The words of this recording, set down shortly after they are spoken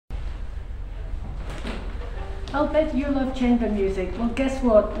I'll bet you love chamber music. Well, guess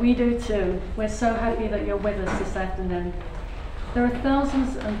what? We do too. We're so happy that you're with us this afternoon. There are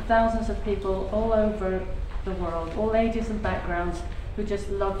thousands and thousands of people all over the world, all ages and backgrounds, who just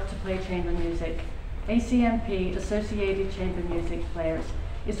love to play chamber music. ACMP, Associated Chamber Music Players,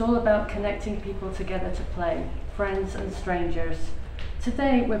 is all about connecting people together to play, friends and strangers.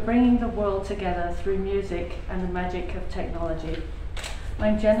 Today, we're bringing the world together through music and the magic of technology.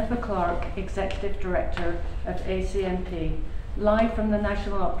 I'm Jennifer Clark, Executive Director of ACMP, live from the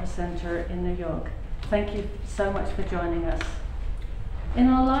National Opera Center in New York. Thank you so much for joining us. In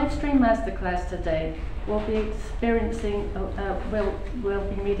our Livestream Masterclass today, we'll be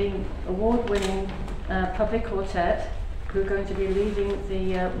meeting award-winning public quartet who are going to be leading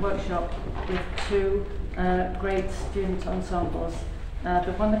the workshop with two great student ensembles,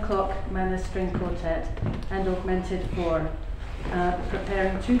 the 1 o'clock Manor String Quartet and Augmented 4.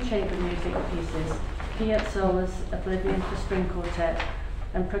 Preparing two chamber music pieces, Piazzolla's Oblivion for String Quartet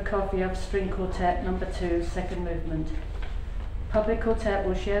and Prokofiev's String Quartet No. 2, second movement. Public Quartet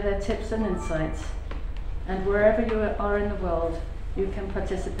will share their tips and insights, and wherever you are in the world, you can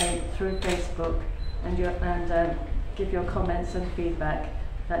participate through Facebook and give your comments and feedback.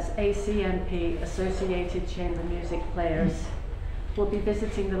 That's ACMP, Associated Chamber Music Players. We'll be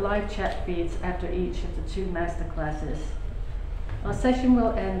visiting the live chat feeds after each of the two masterclasses. Our session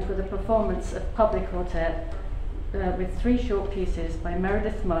will end with a performance of Public Quartet with 3 short pieces by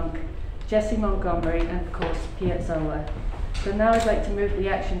Meredith Monk, Jessie Montgomery, and of course Piazzolla. So now I'd like to move the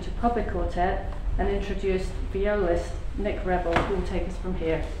action to Public Quartet and introduce violist Nick Rebel, who will take us from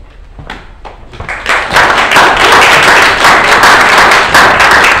here.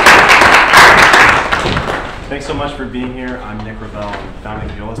 Thanks so much for being here. I'm Nick Rebel, I'm founding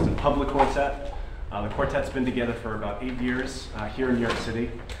violist in Public Quartet. The quartet's been together for about 8 years here in New York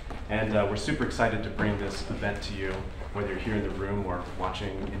City, and we're super excited to bring this event to you, whether you're here in the room or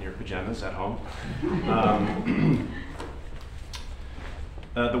watching in your pajamas at home.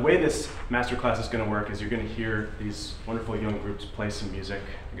 The way this masterclass is going to work is you're going to hear these wonderful young groups play some music.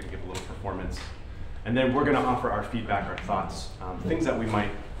 They're going to give a little performance, and then we're going to offer our feedback, our thoughts, things that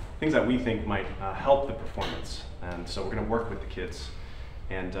we think might help the performance. And so we're going to work with the kids.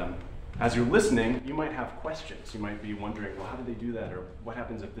 And as you're listening, you might have questions. You might be wondering, well, how do they do that? Or what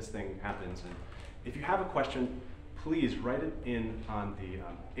happens if this thing happens? And if you have a question, please write it in on the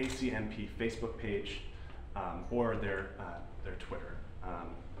ACMP Facebook page or their Twitter.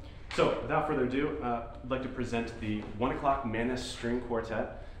 So without further ado, I'd like to present the 1 o'clock Manus String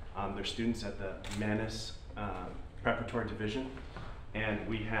Quartet. They're students at the Manus Preparatory Division. And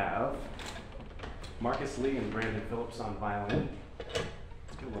we have Marcus Lee and Brandon Phillips on violin.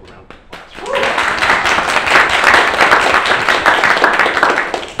 Let's give a little round of applause.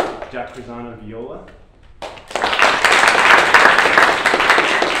 Jack Cruzan on viola.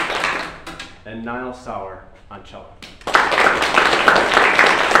 And Niall Sauer on cello.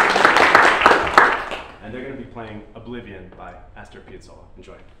 And they're going to be playing Oblivion by Astor Piazzolla.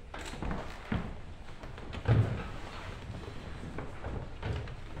 Enjoy.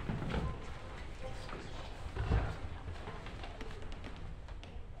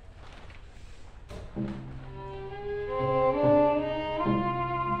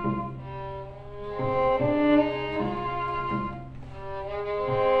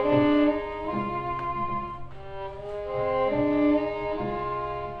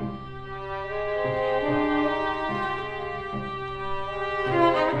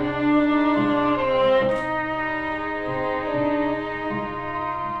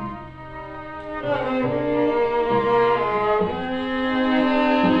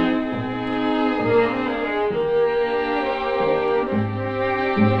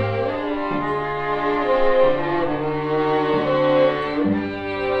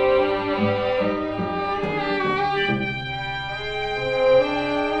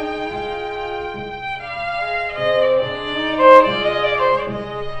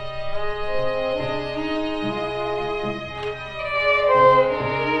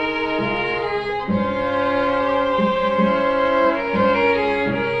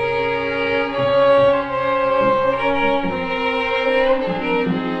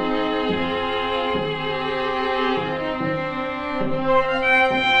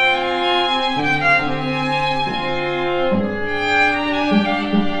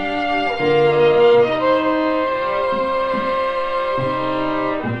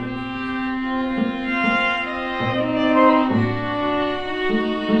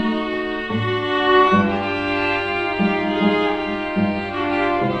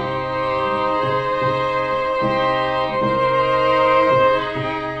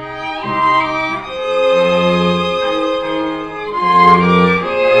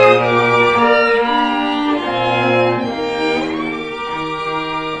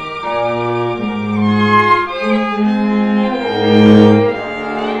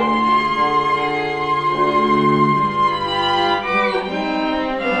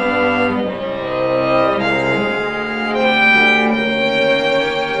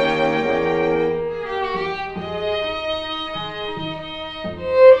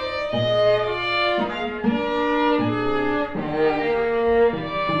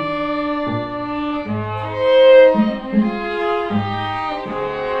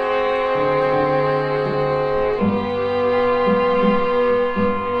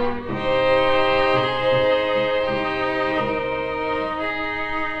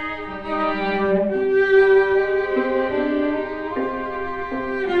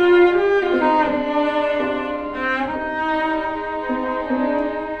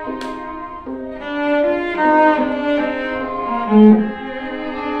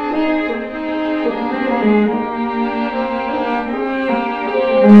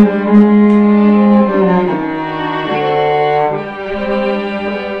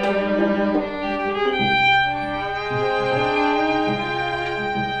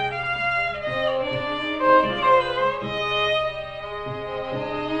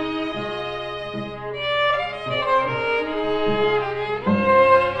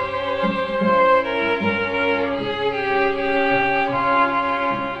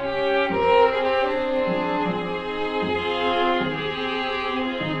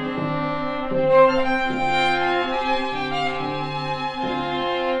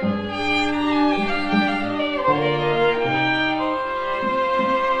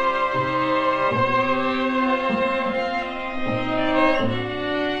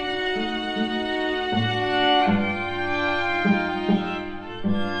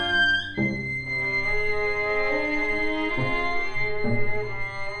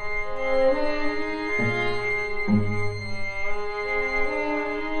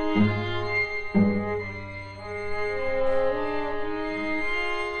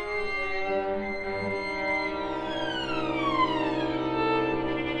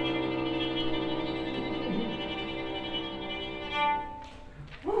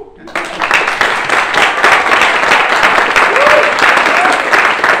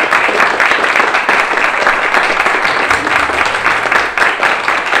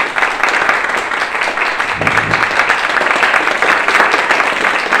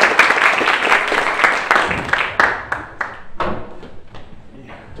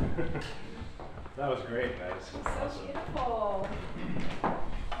 That was great, guys. So Awesome. beautiful.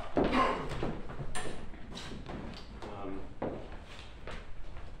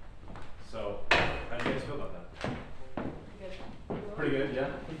 So, how do you guys feel about that? Good. Pretty good, yeah.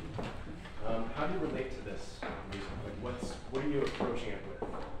 How do you relate to this music? Like, what are you approaching it with?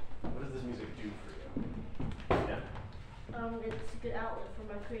 What does this music do for you? Yeah. It's a good outlet for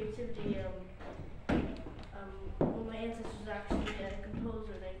my creativity. One of my ancestors was actually a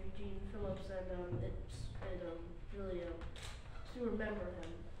composer named Eugene Phillips, and it really to remember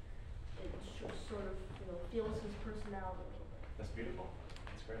him, it sort of feels his personality a little bit. That's beautiful.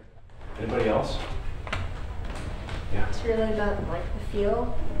 That's great. Anybody else? Yeah. It's really about like the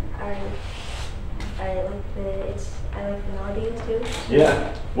feel. I like the melody too.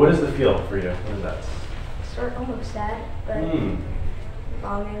 Yeah. What is the feel for you? What is that? Sort of almost sad, but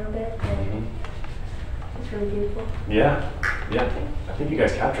longing a bit. And it's really beautiful. Yeah. Yeah. I think you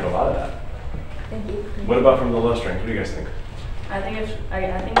guys captured a lot of that. Thank you. What about from the low strings? What do you guys think? I think it's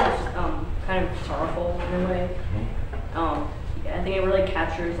kind of sorrowful in a way. I think it really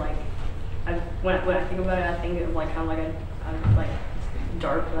captures like when I think about it, I think of like kind of like a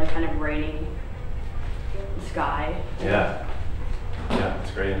dark, like kind of raining sky. Yeah. Yeah,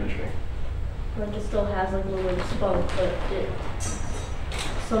 it's great imagery. Like it still has like a little bit of spunk, but it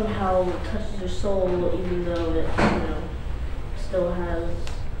somehow touches your soul, even though it still has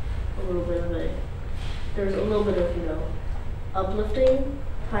a little bit of a. There's a little bit of uplifting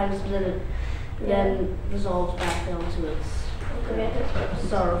times, but then it then resolves back down to its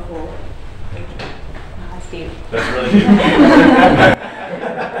sorrowful. Steve. That's really deep.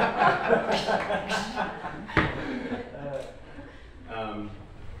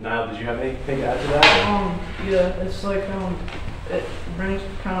 Niall, did you have anything to add to that? Yeah, it's like it brings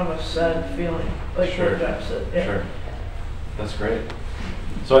kind of a sad feeling, like Sure. what Jack said. Yeah. Sure. That's great.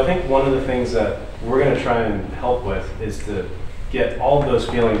 So I think one of the things that we're going to try and help with is to get all of those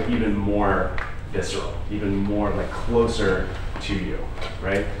feelings even more visceral, even more like closer to you,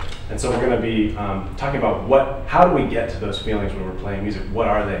 right? And so we're going to be talking about how do we get to those feelings when we're playing music? What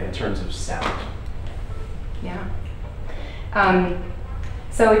are they in terms of sound? Yeah.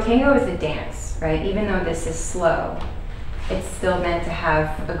 So tango is a dance, right? Even though this is slow, it's still meant to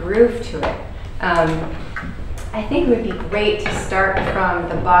have a groove to it. I think it would be great to start from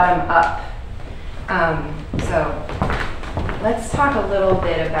the bottom up. So let's talk a little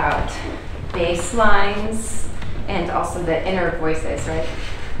bit about bass lines and also the inner voices, right?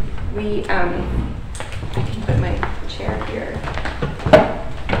 I can put my chair here.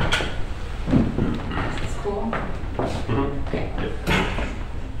 This is cool. Okay.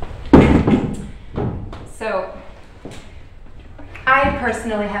 So I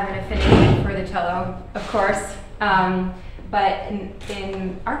personally have an affinity for the cello, of course, but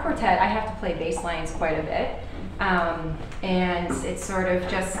in our quartet, I have to play bass lines quite a bit, and it sort of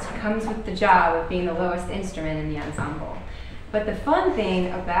just comes with the job of being the lowest instrument in the ensemble. But the fun thing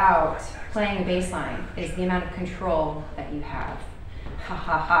about playing a bass line is the amount of control that you have.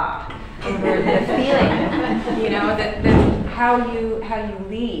 ha ha ha over the feeling, you know, how you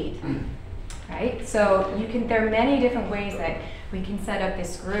lead, right? So there are many different ways that we can set up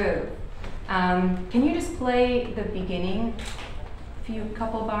this groove. Can you just play the beginning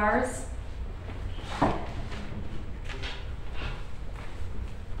couple bars?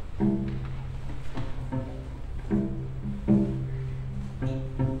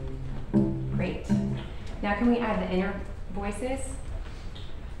 Great. Now can we add the inner voices?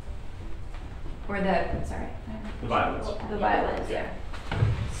 Or the violins. The violins, yeah.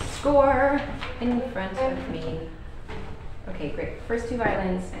 Score in front of me. Okay, great. First two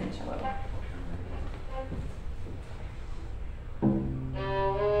violins and cello.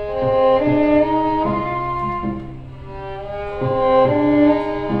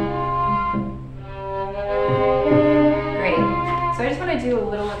 Do a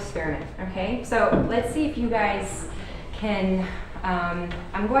little experiment, okay? So let's see if you guys can,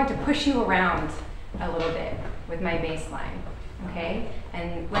 I'm going to push you around a little bit with my bass line, okay?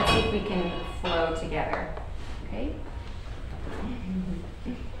 And let's see if we can flow together, okay?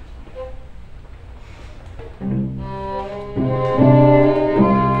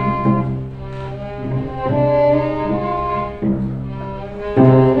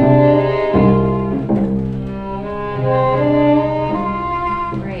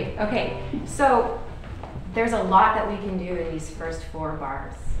 So there's a lot that we can do in these first 4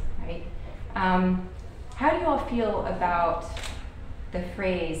 bars, right? How do you all feel about the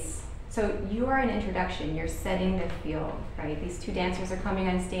phrase? So you are an introduction, you're setting the field, right? These 2 dancers are coming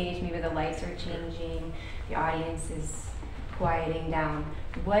on stage, maybe the lights are changing, the audience is quieting down.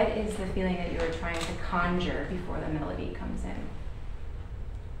 What is the feeling that you're trying to conjure before the melody comes in?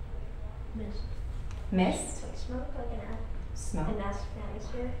 Mist. Mist? Like smoke, like Smoke? an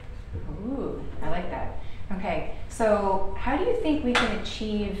atmosphere. Ooh, I like that. Okay, so how do you think we can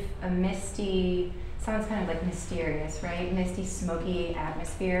achieve a misty, sounds kind of like mysterious, right? Misty, smoky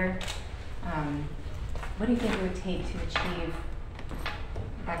atmosphere. What do you think it would take to achieve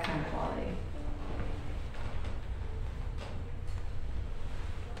that kind of quality?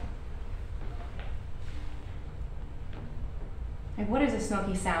 Like, what does a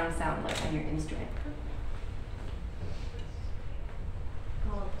smoky sound like on your instrument?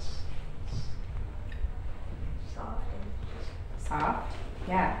 Oh, it's soft and just. Soft?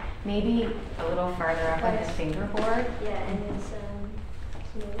 Yeah. Maybe a little farther up on the fingerboard. Yeah, and it's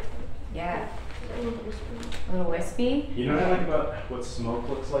smooth. Yeah. A little wispy. A little wispy. You know what I like about what smoke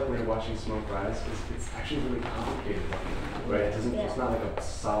looks like when you're watching smoke rise? It's actually really complicated looking, right? It doesn't, It's not like a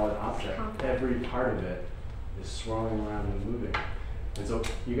solid object. Every part of it is swirling around and moving. And so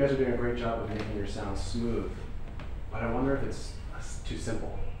you guys are doing a great job of making your sound smooth, but I wonder if it's too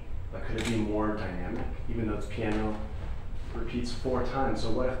simple. Like, could it be more dynamic, even though it's piano repeats 4 times?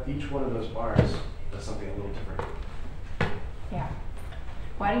 So what if each one of those bars does something a little different? Yeah.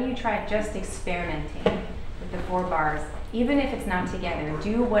 Why don't you try just experimenting with the 4 bars, even if it's not together.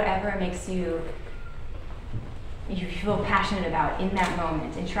 Do whatever makes you feel passionate about in that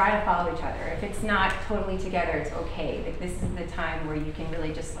moment, and try to follow each other. If it's not totally together, it's okay. Like, this is the time where you can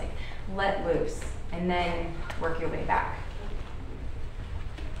really just like let loose and then work your way back.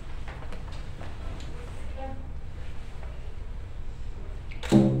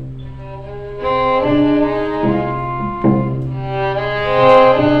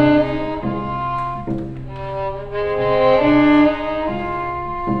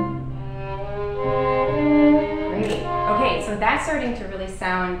 Starting to really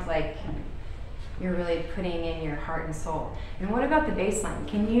sound like you're really putting in your heart and soul. And what about the bass line?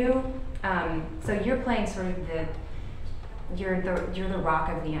 Can you, so you're playing sort of you're the rock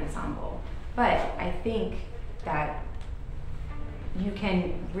of the ensemble, but I think that you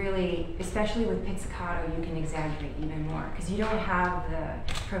can really, especially with pizzicato, you can exaggerate even more, because you don't have the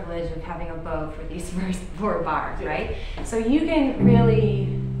privilege of having a bow for these first 4 bars, right? So you can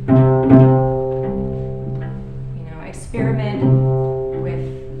really, experiment with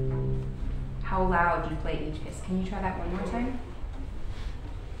how loud you play each piece. Can you try that one more time?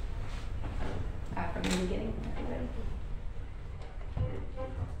 From the beginning.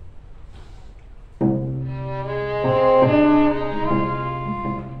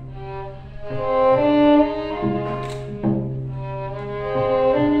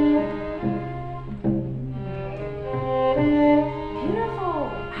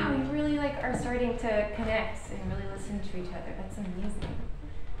 To each other. That's amazing.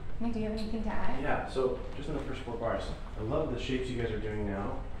 Nick, do you have anything to add? Yeah, so just in the first 4 bars, I love the shapes you guys are doing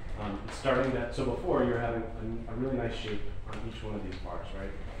now. It's starting that, so before you were having a really nice shape on each one of these bars,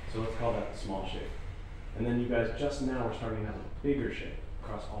 right? So let's call that the small shape. And then you guys just now are starting to have a bigger shape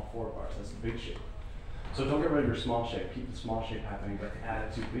across all 4 bars. That's the big shape. So don't get rid of your small shape. Keep the small shape happening, but add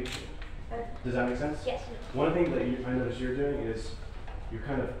it to big shape. Does that make sense? Yes. One thing that I notice you're doing is you're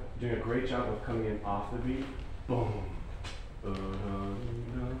kind of doing a great job of coming in off the beat. Boom.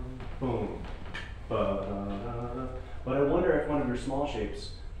 Ba-da-da-da, boom. Ba-da-da-da. But I wonder if one of your small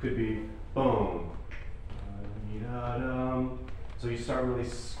shapes could be boom. Ba-da-da-dum. So you start really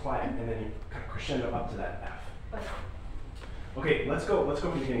quiet and then you kind of crescendo up to that F. Okay, let's go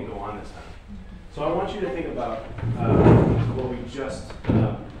from the beginning, go on this time. So I want you to think about what we just,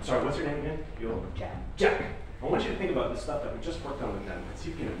 sorry, what's your name again? Jack. Jack. I want you to think about the stuff that we just worked on with them and see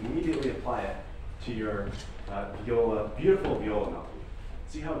if you can immediately apply it to your viola, beautiful viola melody.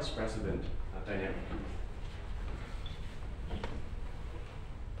 See how expressive and dynamic it can be.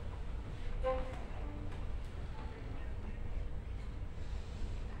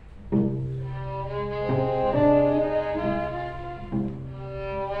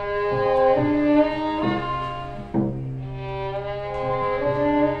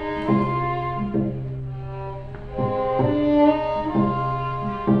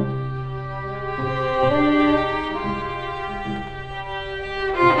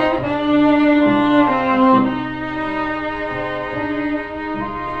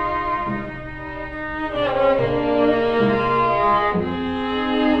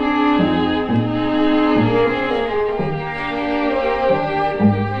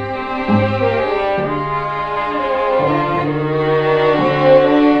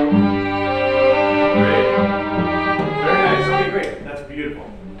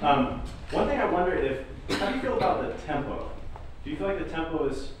 One thing I wonder how do you feel about the tempo? Do you feel like the tempo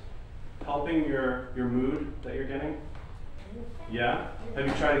is helping your mood that you're getting? Yeah? Have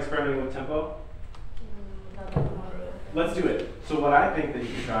you tried experimenting with tempo? Let's do it. So what I think that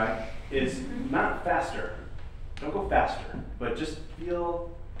you could try is not faster. Don't go faster, but just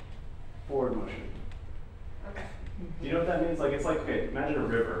feel forward motion. Okay. Do you know what that means? Like, it's like, okay, imagine a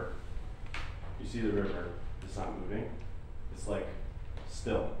river. You see the river, it's not moving. It's like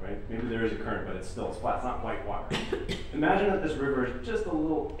still, right? Maybe there is a current, but it's still, it's flat, it's not white water. Imagine that this river is just a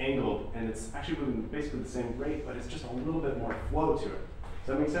little angled, and it's actually moving basically the same rate, but it's just a little bit more flow to it. Does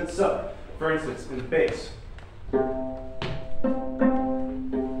that make sense? So, for instance, in the bass,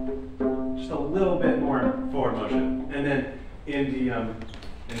 just a little bit more forward motion. And then in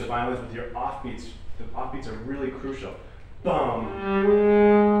the violins with your offbeats, the offbeats are really crucial. Bum,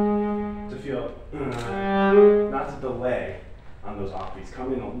 to feel, not to delay on those offbeats.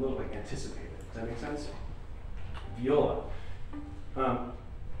 Come in a little like anticipated. Does that make sense? Viola.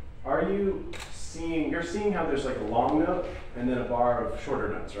 Are you seeing, you're seeing how there's like a long note and then a bar of shorter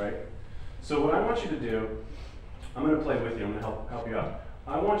notes, right? So what I want you to do, I'm going to play with you, I'm going to help you out.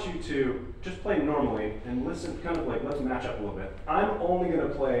 I want you to just play normally and listen, kind of like, let's match up a little bit. I'm only going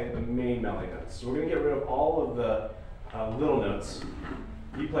to play the main melody notes. So we're going to get rid of all of the little notes.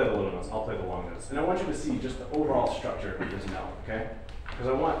 You play the little notes, I'll play the long notes. And I want you to see just the overall structure of this melody, okay? Because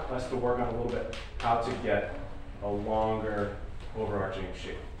I want us to work on a little bit how to get a longer overarching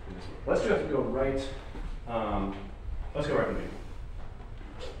shape in this one. Let's just go right, let's go right from the beginning.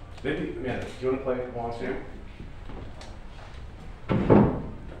 Maybe, Amanda, do you want to play along too?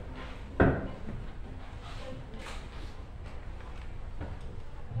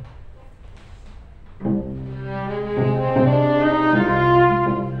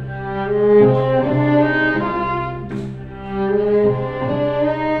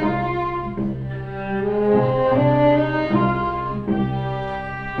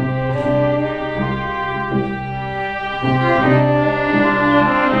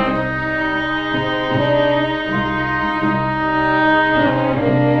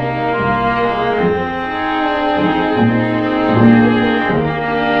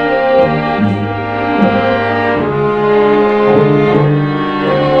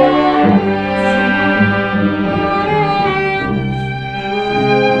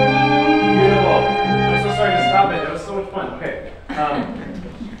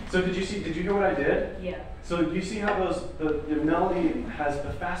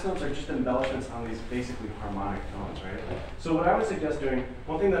 So what I would suggest doing,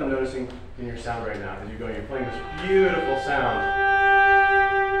 one thing that I'm noticing in your sound right now, as you're playing this beautiful sound.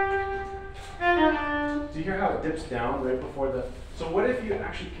 Do you hear how it dips down right before the, so what if you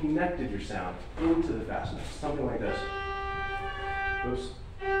actually connected your sound into the fast notes, something like this. Oops.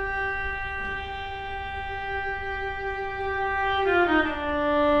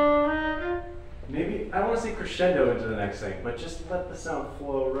 Maybe, I don't want to say crescendo into the next thing, but just let the sound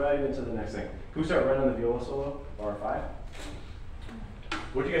flow right into the next thing. Can we start right on the viola solo, bar 5?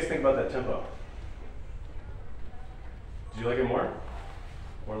 What do you guys think about that tempo? Did you like it more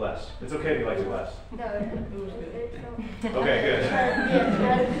or less? It's okay if you liked it less. No, it was good. Okay, good.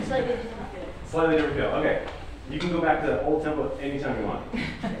 Yeah, it's like it's not good. Slightly different feel. Okay, you can go back to the old tempo anytime you want. I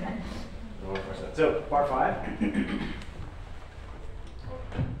won't force that. So bar 5.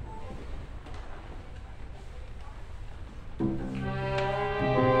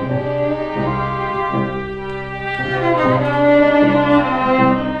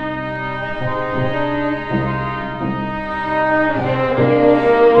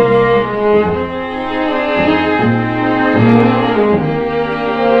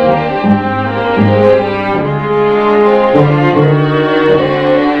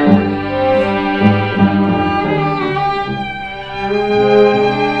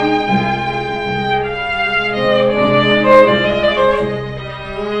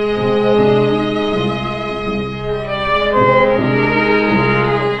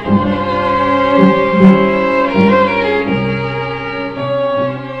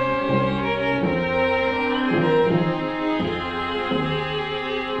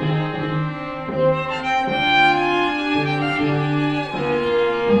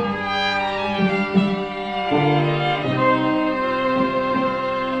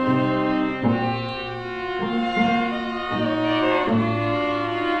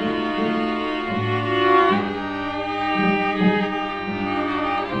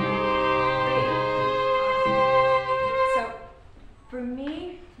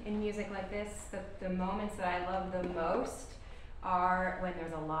 The moments that I love the most are when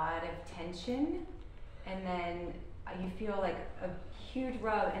there's a lot of tension and then you feel like a huge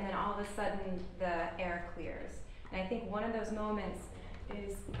rub and then all of a sudden the air clears. And I think one of those moments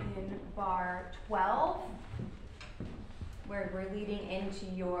is in bar 12 where we're leading into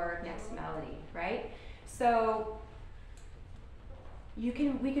your next melody, right? So we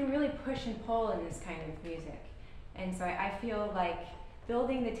can really push and pull in this kind of music. And so I feel like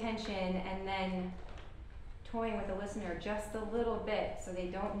building the tension and then toying with the listener just a little bit so they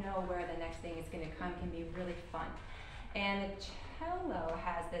don't know where the next thing is going to come can be really fun. And the cello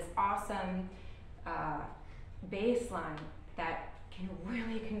has this awesome bass line that can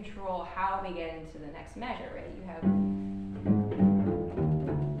really control how we get into the next measure, right? You have,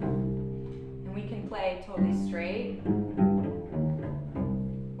 and we can play totally straight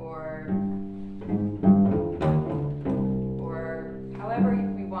or however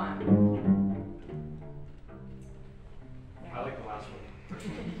we want. I like the last one.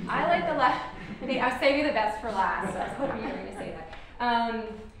 I like the last. I was saving the best for last, so I was hoping you were going to say that.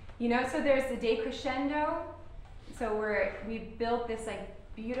 You know, so there's the decrescendo. So we built this like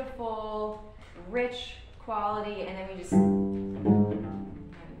beautiful, rich quality, and then we just we can't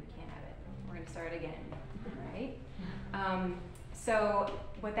have it. We're going to start again, right? So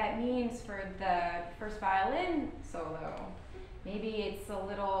what that means for the first violin solo, maybe it's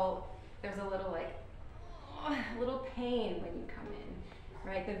there's a little like a little pain when you come in,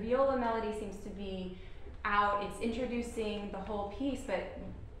 right? The viola melody seems to be out. It's introducing the whole piece, but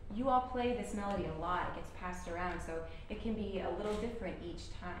you all play this melody a lot. It gets passed around, so it can be a little different each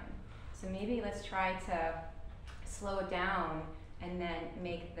time. So maybe let's try to slow it down and then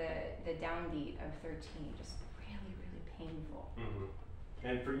make the downbeat of 13 just really, really painful. Mm-hmm.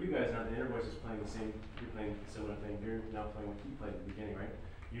 And for you guys now, the inner voice is playing the same, you're playing a similar thing. You're now playing what you played at the beginning, right?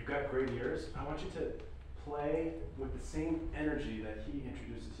 You've got great ears. I want you to play with the same energy that he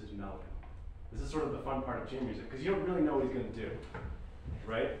introduces his melody. This is sort of the fun part of jam music, because you don't really know what he's going to do,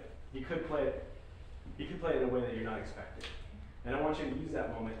 right? He could play it in a way that you're not expecting. And I want you to use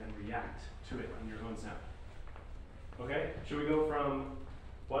that moment and react to it on your own sound. Okay? Should we go from,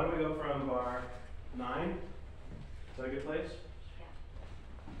 why don't we go from bar 9? Is that a good place?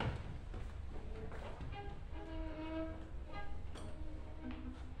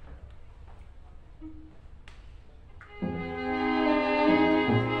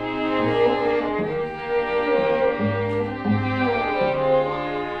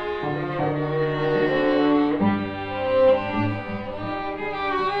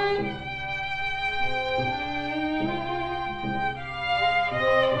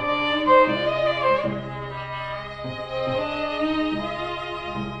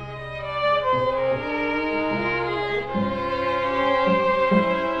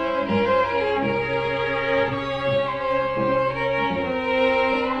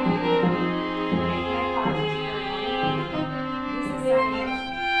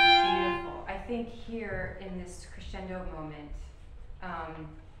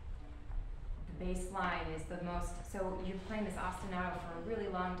 The bass line is the most, so you're playing this ostinato for a really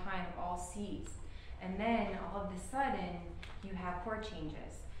long time, all C's. And then all of a sudden, you have chord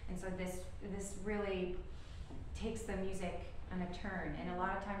changes. And so this really takes the music on a turn, and a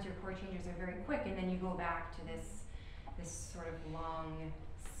lot of times your chord changes are very quick, and then you go back to this sort of long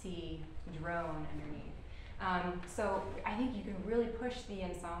C drone underneath. So I think you can really push the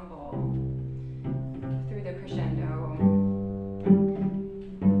ensemble through the crescendo.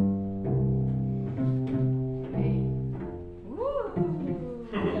 Right? Woo!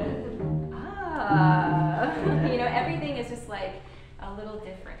 You know, everything is just like a little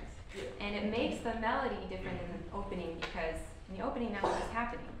different. And it makes the melody different in the opening, because in the opening nothing is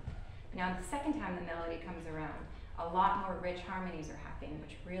happening. Now the second time the melody comes around, a lot more rich harmonies are happening,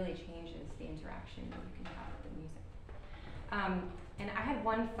 which really changes the interaction that you can have with the music. And I had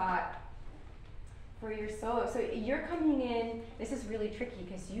one thought for your solo. So you're coming in, this is really tricky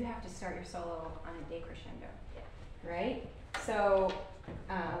because you have to start your solo on a decrescendo, right? So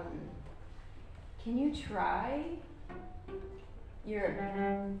can you try your,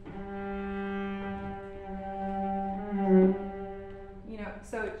 you know,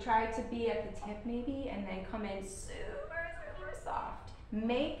 so try to be at the tip maybe, and then come in super, super soft.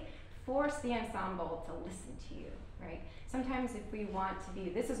 Force the ensemble to listen to you, right? Sometimes if we want to be,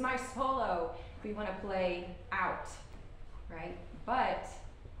 this is my solo, we want to play out, right? But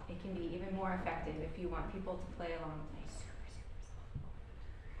it can be even more effective if you want people to play along with me super, super soft.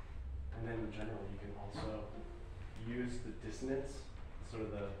 And then in general, you can also use the dissonance, sort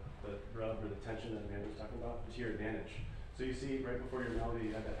of the rub or the tension that Amanda was talking about, to your advantage. So you see right before your melody,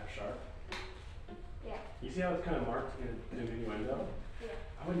 you have that F sharp. Yeah. You see how it's kind of marked in a diminuendo? Yeah.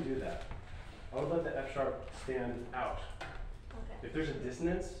 I wouldn't do that. I would let the F sharp stand out. Okay. If there's a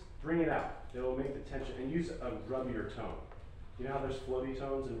dissonance, bring it out. It will make the tension, and use a rubbier tone. You know how there's floaty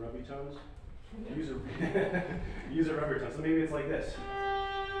tones and rubby tones? Use a use a rubber tone. So maybe it's like this.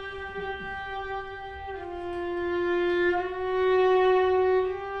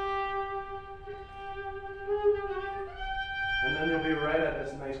 And then you'll be right at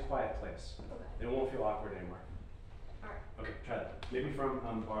this nice quiet place. Okay. It won't feel awkward anymore. All right. Okay, try that. Maybe from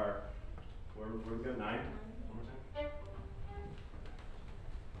bar, where we go, 9? One more time.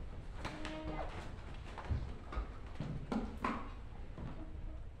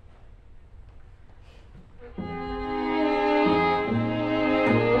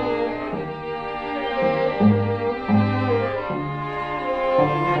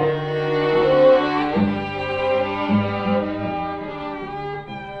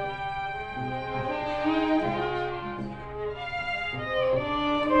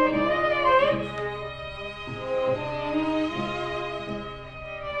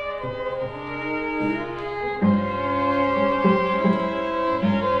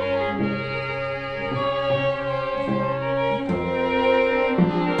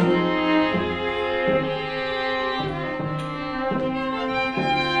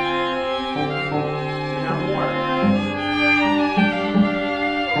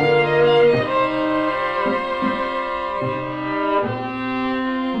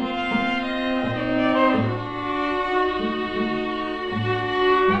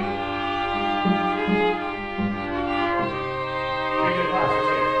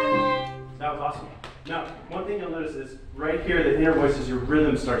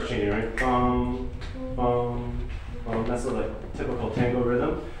 Starts changing, right? Bum, bum, bum. That's the like typical tango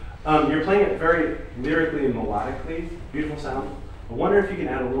rhythm. You're playing it very lyrically and melodically, beautiful sound. I wonder if you can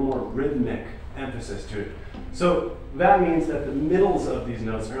add a little more rhythmic emphasis to it. So that means that the middles of these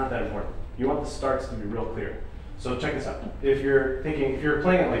notes are not that important. You want the starts to be real clear. So check this out. If you're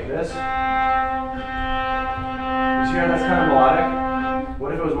playing it like this, you see how that's kind of melodic?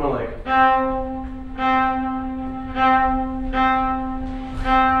 What if it was more like?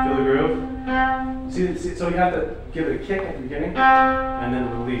 Feel the groove? See, so you have to give it a kick at the beginning, and then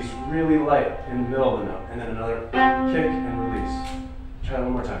release really light in the middle of the note, and then another kick and release. Try that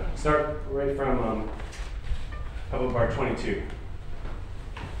one more time. Start right from how about bar 22.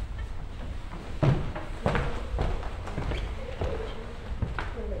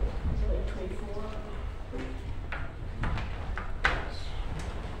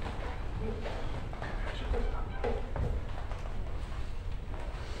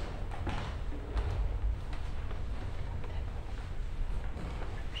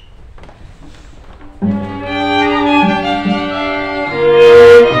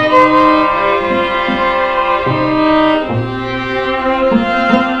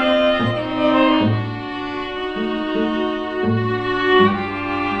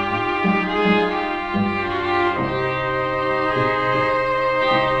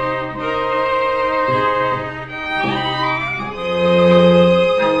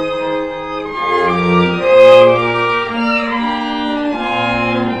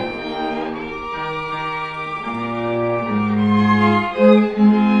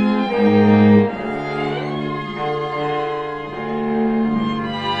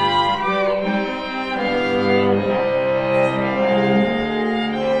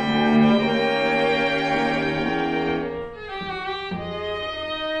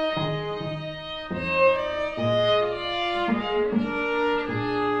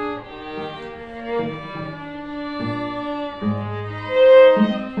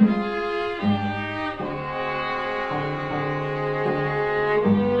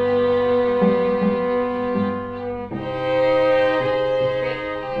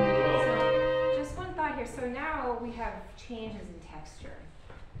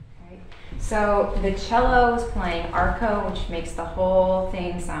 So the cello is playing arco, which makes the whole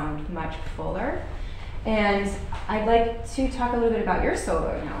thing sound much fuller. And I'd like to talk a little bit about your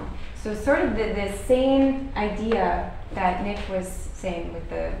solo now. So sort of the same idea that Nick was saying with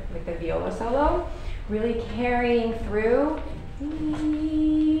the viola solo, really carrying through,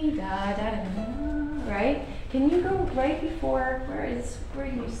 right? Can you go right before, where do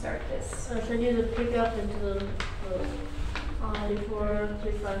you start this? So I do the pick up into the 4,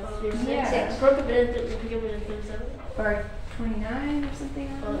 3, 5, 3, 6. Yeah. Broke a bit, the pick up into 37. Or 29 or something?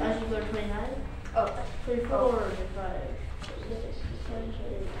 Oh, I should go to 29. Oh, 34,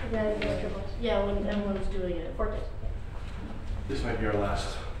 35. Yeah, when everyone's doing it. This might be our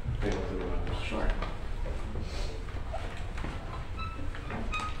last thing we'll do. Sure.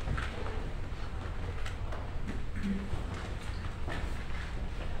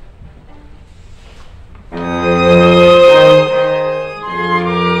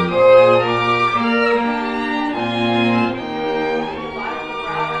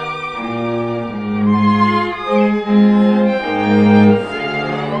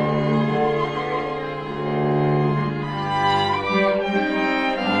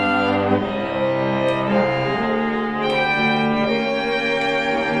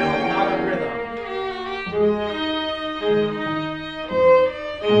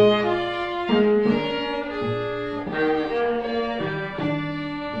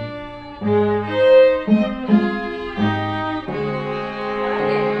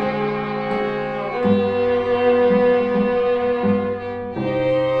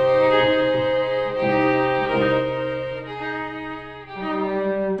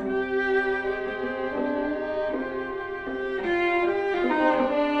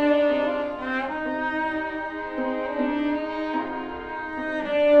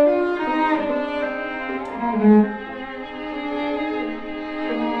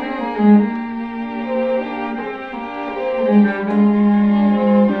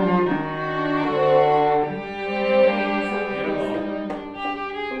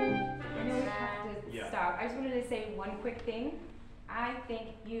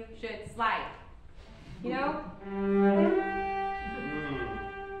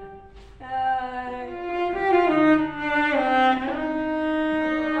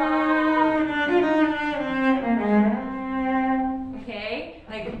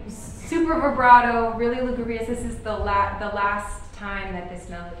 Vibrato, really lugubrious. This is the last time that this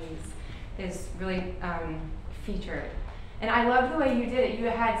melody is really featured. And I love the way you did it. You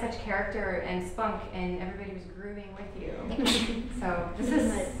had such character and spunk, and everybody was grooving with you. So this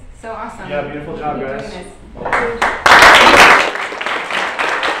is so awesome. Yeah, beautiful job, guys.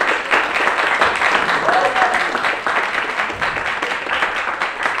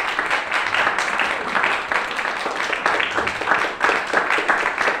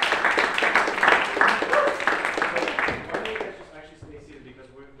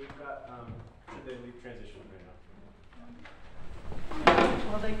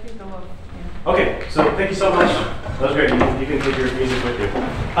 Okay, so thank you so much. That was great. You can take your music with you.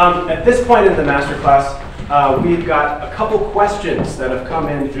 At this point in the masterclass, we've got a couple questions that have come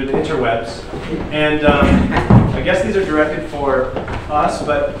in through the interwebs. And I guess these are directed for us,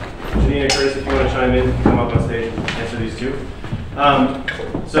 but Janine and Curtis, if you want to chime in, come up on stage and answer these too.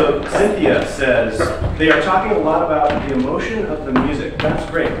 So Cynthia says, they are talking a lot about the emotion of the music. That's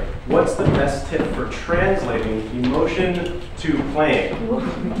great. What's the best tip for translating emotion to playing?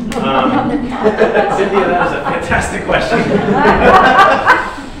 Cynthia, that is a fantastic question.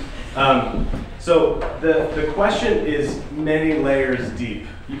 So the question is many layers deep.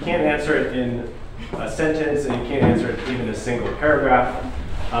 You can't answer it in a sentence, and you can't answer it even in a single paragraph.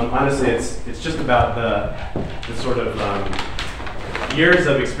 Honestly, it's just about the sort of years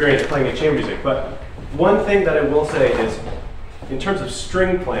of experience playing a chamber music. But one thing that I will say is, in terms of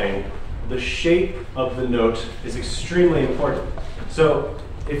string playing, the shape of the note is extremely important. So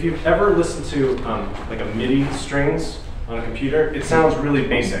if you've ever listened to like a MIDI strings on a computer, it sounds really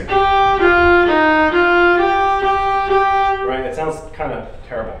basic. Right? It sounds kind of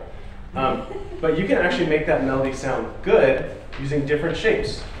terrible. But you can actually make that melody sound good using different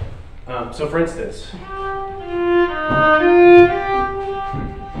shapes. So for instance,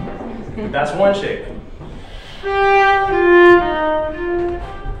 that's one shape.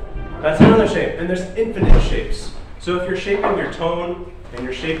 That's another shape, and there's infinite shapes. So if you're shaping your tone and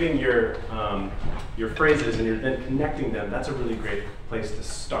you're shaping your phrases and you're then connecting them, that's a really great place to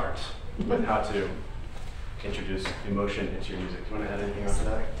start with how to introduce emotion into your music. Do you want to add anything else to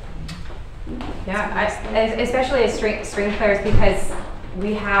that? Yeah, especially as string players, because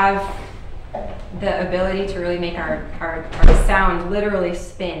we have the ability to really make our sound literally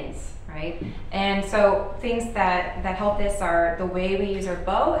spins, right? right? And so things that help this are the way we use our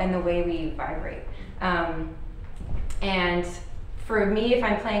bow and the way we vibrate. And for me, if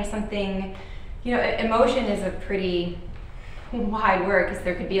I'm playing something, you know, emotion is a pretty wide word because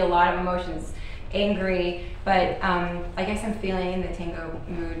there could be a lot of emotions. Angry, but I guess I'm feeling in the tango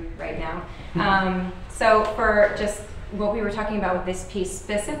mood right now. So for just what we were talking about with this piece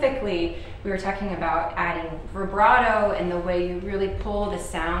specifically, we were talking about adding vibrato and the way you really pull the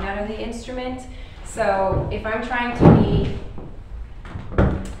sound out of the instrument. So if I'm trying to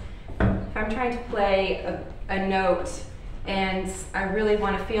play a note and I really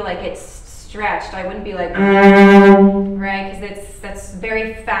want to feel like it's stretched, I wouldn't be like, right, because that's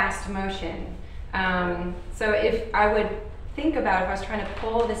very fast motion. So if I would think about if I was trying to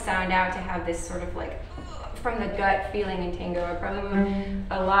pull the sound out to have this sort of like from the gut feeling in tango, I'd probably move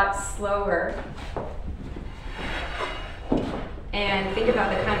a lot slower. And think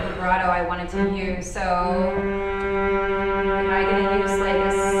about the kind of vibrato I wanted to use. So am I going to use like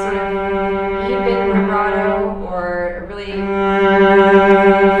a sort of even vibrato or a really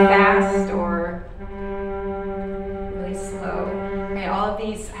fast or really slow? Okay, all of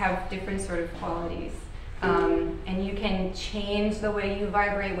these have different sort of qualities. And you can change the way you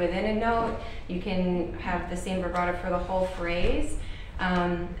vibrate within a note. You can have the same vibrato for the whole phrase.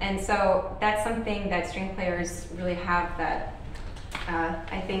 And so that's something that string players really have that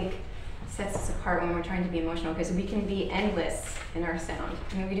I think sets us apart when we're trying to be emotional, because we can be endless in our sound.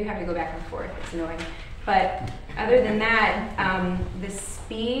 I mean, we do have to go back and forth, it's annoying. But other than that, the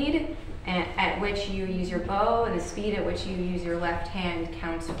speed at which you use your bow and the speed at which you use your left hand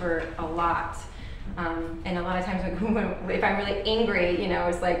counts for a lot. And a lot of times if I'm really angry, you know,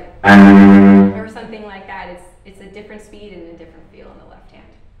 it's like, or something like that, it's a different speed and a different feel in the left hand.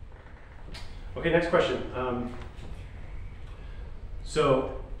 Okay, next question.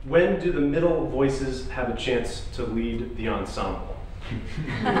 So when do the middle voices have a chance to lead the ensemble?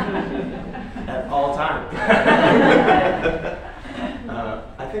 At all times.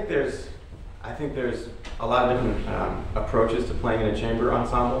 I think there's a lot of different approaches to playing in a chamber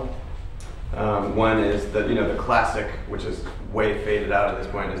ensemble. One is the classic, which is way faded out at this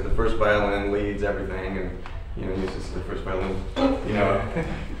point, is the first violin leads everything, and uses the first violin,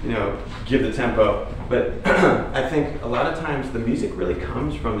 give the tempo. But I think a lot of times the music really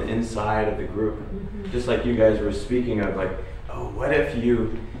comes from the inside of the group. Just like you guys were speaking of, like, oh, what if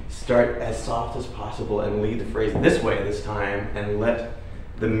you start as soft as possible and lead the phrase this way this time and let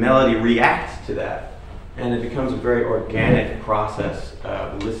the melody react to that. And it becomes a very organic process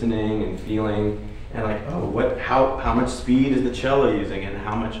of listening and feeling, and like, oh, how much speed is the cello using, and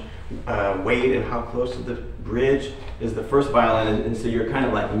how much weight and how close to the bridge is the first violin, and so you're kind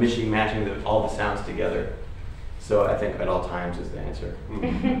of like matching all the sounds together. So I think at all times is the answer.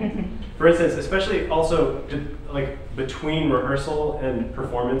 For instance, especially also like between rehearsal and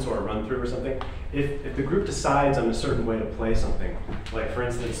performance or a run through or something, if the group decides on a certain way to play something, like for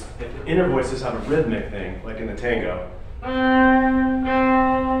instance, if the inner voices have a rhythmic thing, like in the tango,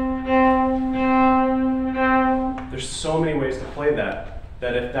 there's so many ways to play that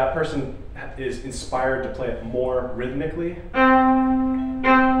if that person is inspired to play it more rhythmically,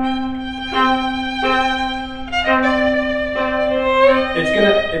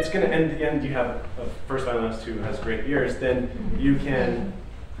 it's gonna end. The end, you have a first violinist who has great ears. Then you can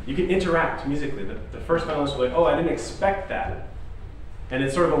interact musically. The first violinist will be like, oh, I didn't expect that, and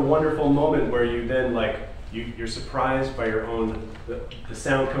it's sort of a wonderful moment where you then you're surprised by your own the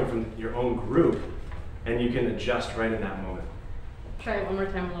sound coming from your own group, and you can adjust right in that moment. Try it one more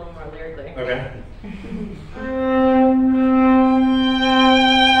time, a little more lyrically. Okay.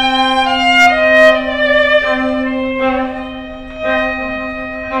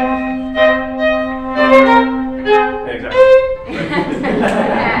 Exactly.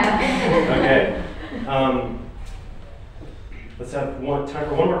 Okay. Let's have time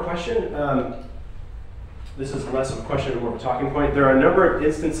for one more question. This is less of a question and more of a talking point. There are a number of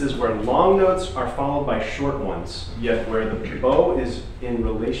instances where long notes are followed by short ones, yet where the bow is in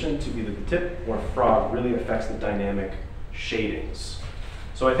relation to either the tip or frog really affects the dynamic shadings.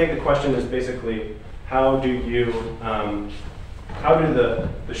 So I think the question is basically, how do the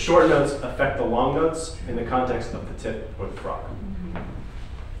short notes affect the long notes in the context of the tip or the frog?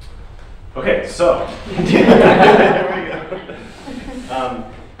 Okay, so here we go.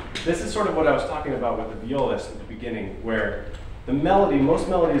 This is sort of what I was talking about with the violist at the beginning, where the melody, most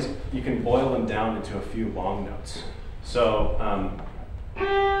melodies, you can boil them down into a few long notes. So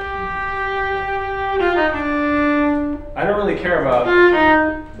I don't really care about,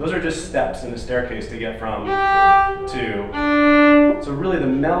 those are just steps in the staircase to get from to So really the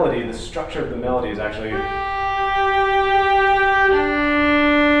melody, the structure of the melody is actually,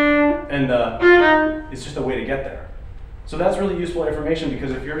 and it's just a way to get there. So that's really useful information,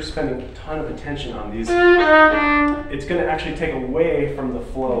 because if you're spending a ton of attention on these, it's going to actually take away from the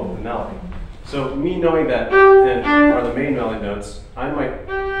flow of the melody. So me knowing that are the main melody notes, I'm going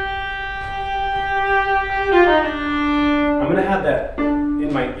to have that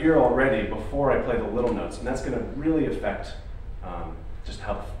in my ear already before I play the little notes, and that's going to really affect just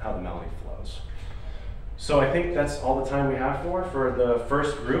how the melody flows. So I think that's all the time we have for the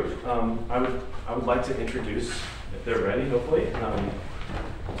first group. I would like to introduce, if they're ready, hopefully,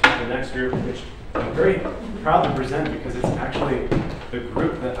 the next group, which I'm very proud to present because it's actually the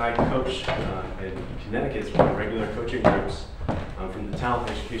group that I coach in Connecticut. It's one of the regular coaching groups from the Talent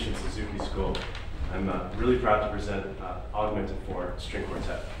Education Suzuki School. I'm really proud to present Augmented 4 String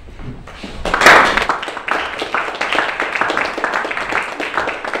Quartet.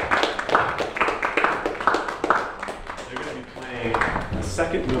 They're going to be playing the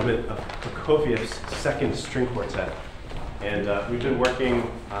second movement of Prokofiev's Second String Quartet. And we've been working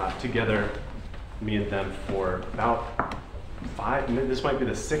together, me and them, for about this might be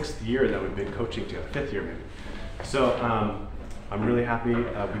the 6th year that we've been coaching together, 5th year maybe. So I'm really happy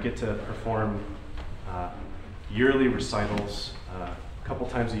we get to perform yearly recitals a couple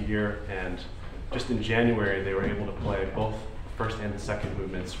times a year, and just in January they were able to play both the first and the second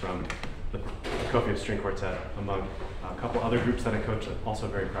movements from the Prokofiev String Quartet among a couple other groups that I coach that I'm also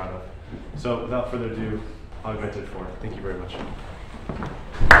very proud of. So without further ado, Augmented 4. Thank you very much.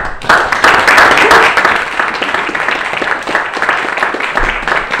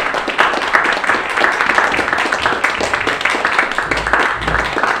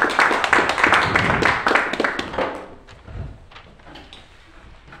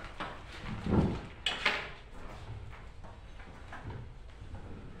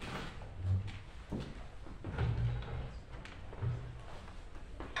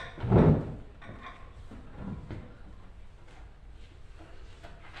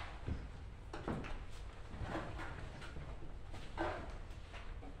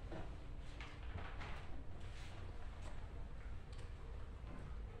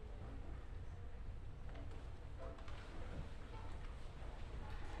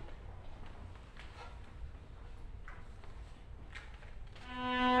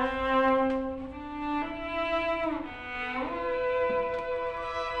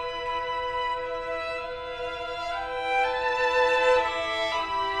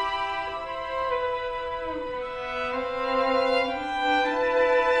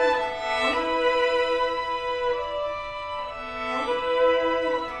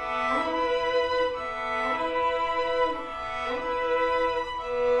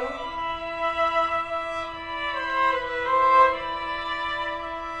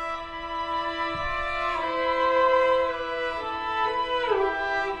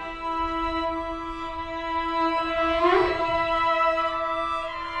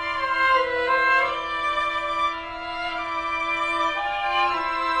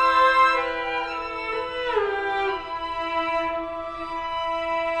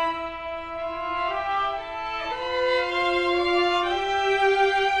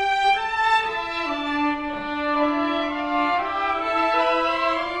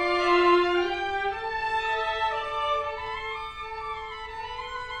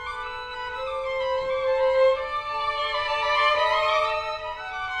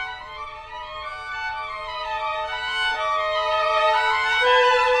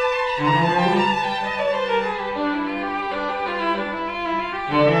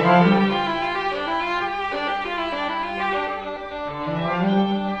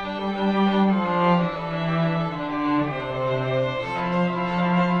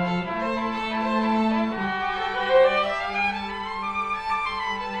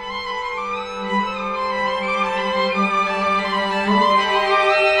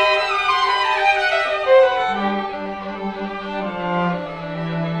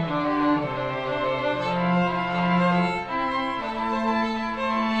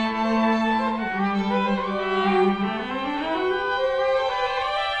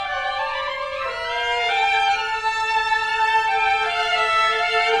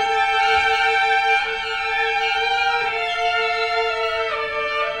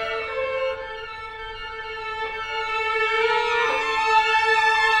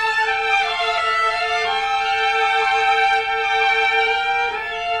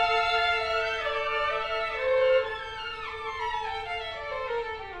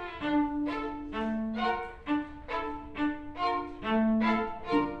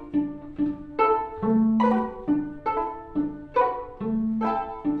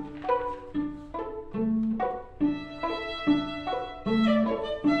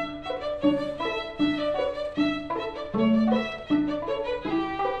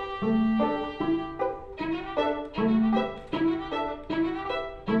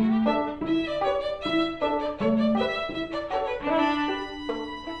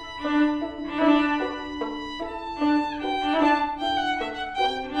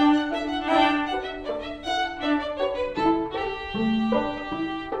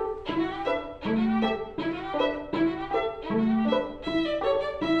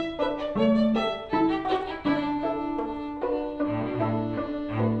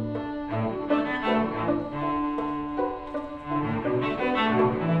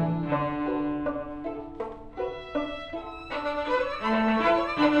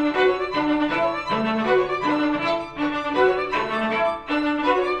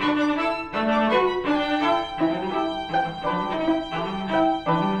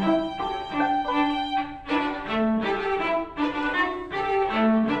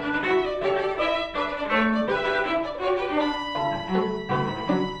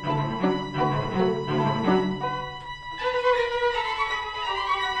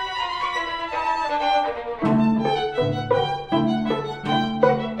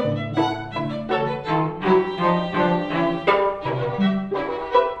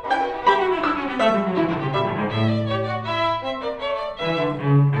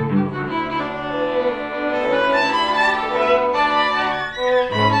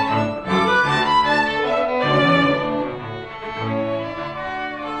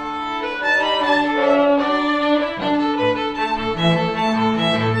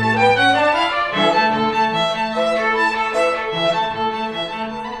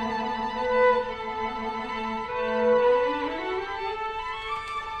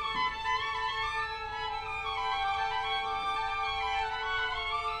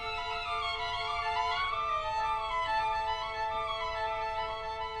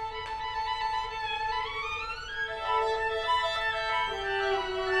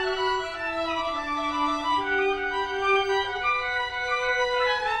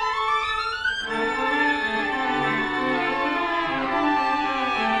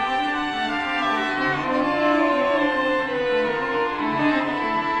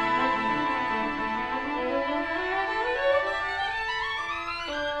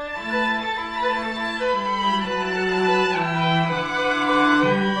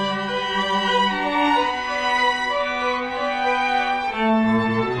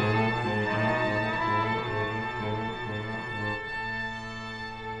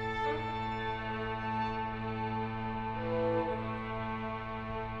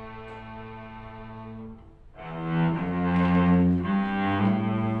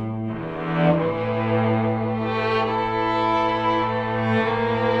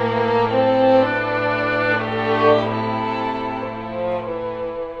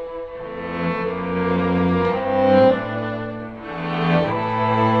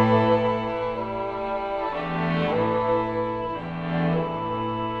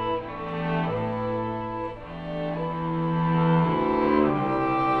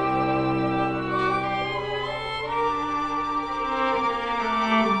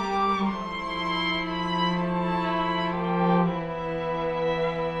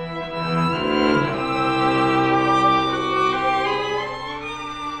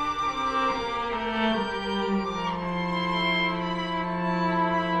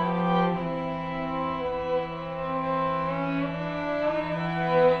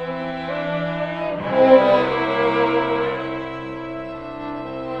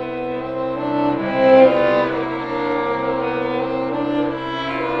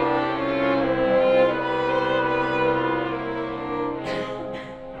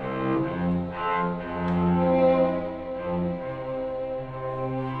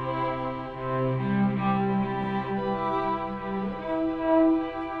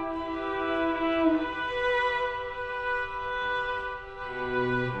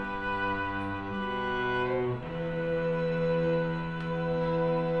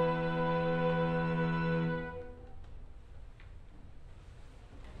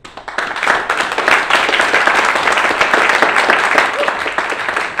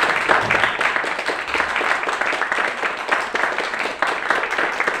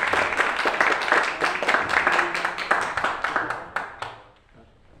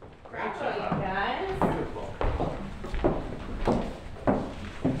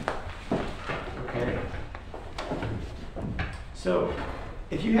 So,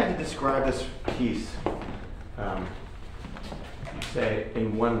 if you had to describe this piece, say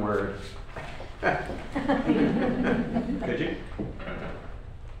in one word, could you?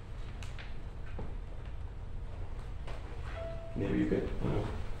 Maybe you could, what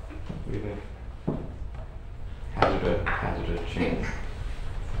do you think? Hazard a change.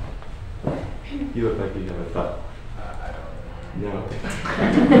 You look like you have a thought. I don't No.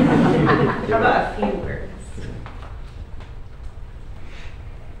 How about a few words?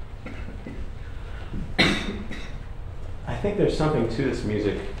 think there's something to this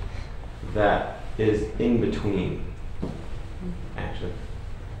music that is in between, actually.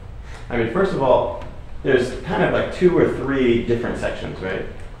 I mean, first of all, there's kind of like 2 or 3 different sections, right?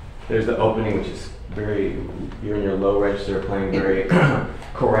 There's the opening, which is very, you're in your low register playing very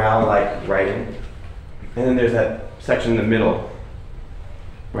chorale-like writing. And then there's that section in the middle,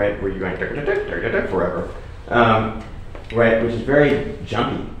 right, where you're going forever, right, which is very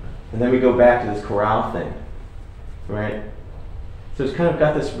jumpy. And then we go back to this chorale thing, right? So it's kind of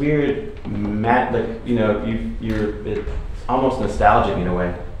got this weird, like, you know, it's almost nostalgic in a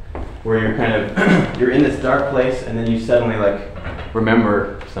way, where you're kind of, you're in this dark place and then you suddenly like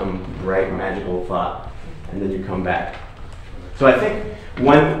remember some bright magical thought and then you come back. So I think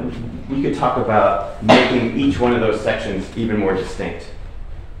we could talk about making each one of those sections even more distinct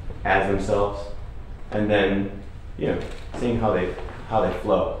as themselves, and then, you know, seeing how they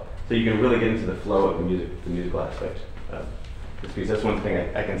flow. So you can really get into the flow of the musical aspect of this piece. That's one thing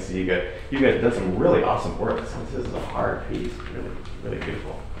I can see you guys done some really awesome work. This is a hard piece, really, really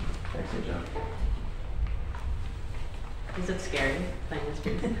beautiful. Excellent job. Is it scary playing this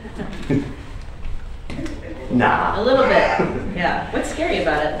piece? Nah. A little bit. Yeah. What's scary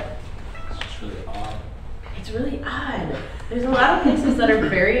about it? It's just really odd. It's really odd. There's a lot of places that are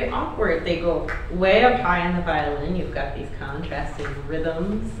very awkward. They go way up high in the violin. You've got these contrasting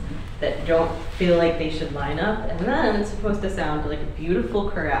rhythms that don't feel like they should line up. And then it's supposed to sound like a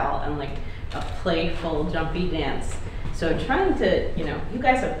beautiful chorale and like a playful, jumpy dance. So trying to, you know, you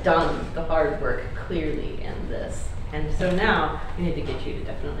guys have done the hard work clearly in this. And so now we need to get you to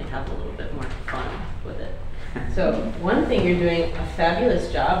definitely have a little bit more fun with it. So one thing you're doing a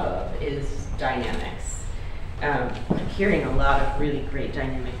fabulous job of is dynamics. I'm hearing a lot of really great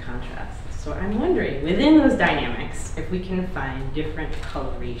dynamic contrasts. So I'm wondering, within those dynamics, if we can find different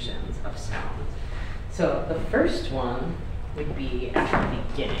colorations of sound. So the first one would be at the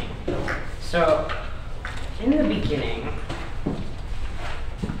beginning. So in the beginning,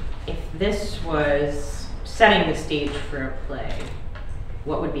 if this was setting the stage for a play,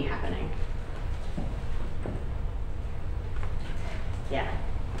 what would be happening? Yeah.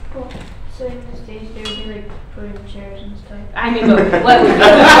 Cool. So in the stage there would be like putting chairs and stuff. I mean, what would be?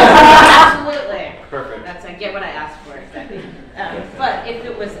 Absolutely. Perfect. I get what I asked for exactly. But if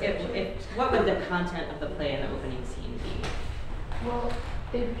it was, what would the content of the play in the opening scene be? Well,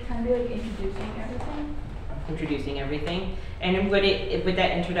 it'd kind of be like introducing everything. Introducing everything, and would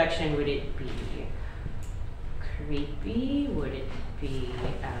that introduction, would it be creepy? Would it be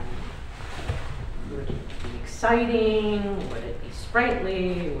exciting? Would it be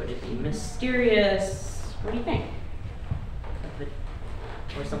sprightly? Would it be mysterious? What do you think?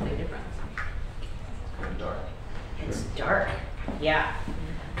 Or something different? Kind of dark. It's dark. Yeah.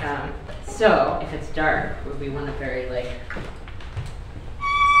 So if it's dark, would we want a very like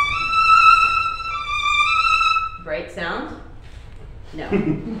bright sound? No.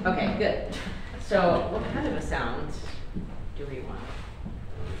 Okay, good. So what kind of a sound do we want?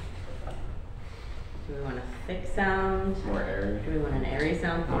 Do we want a thick sound? More airy. Do we want an airy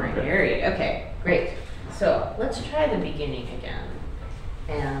sound? More airy. Okay, great. So let's try the beginning again.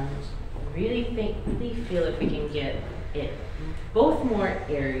 And really feel if we can get it both more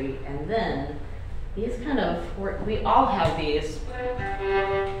airy, and then these kind of, we all have these.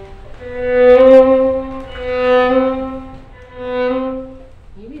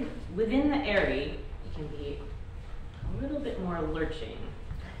 Maybe within the airy, it can be a little bit more lurching.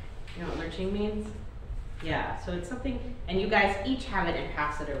 You know what lurching means? Yeah, so it's something, and you guys each have it and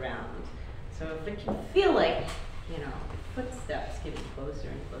pass it around. So if it can feel like, you know, footsteps getting closer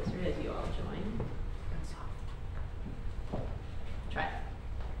and closer as you all join. Try it.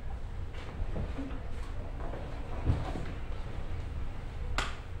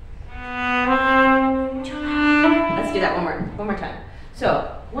 Let's do that one more time.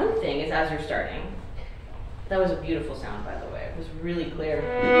 So one thing is, as you're starting, that was a beautiful sound, by the way. It was really clear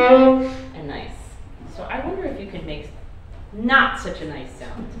and nice. So I wonder if you could make not such a nice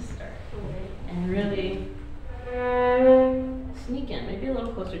sound to start, and really sneak in, maybe a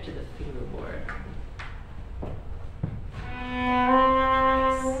little closer to the fingerboard.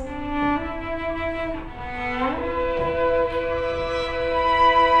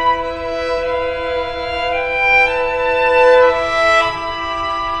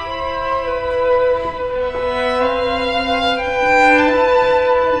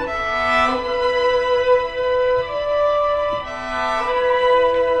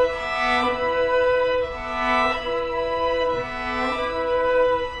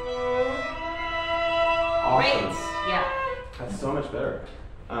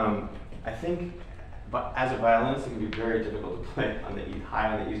 but as a violinist, it can be very difficult to play on the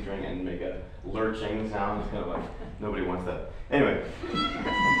high on the E string and make a lurching sound. It's kind of like nobody wants that. Anyway.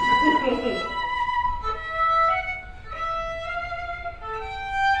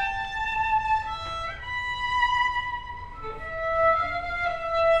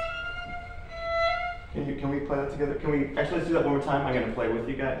 Can we play that together? Can we actually let's do that one more time? I'm going to play with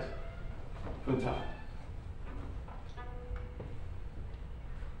you guys from the top.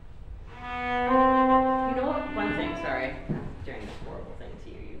 You know what? One thing, sorry, I'm doing this horrible thing to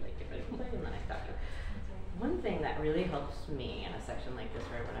you. You like get ready to play and then I stop you. One thing that really helps me in a section like this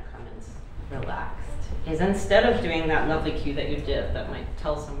where I want to come in relaxed is instead of doing that lovely cue that you did that might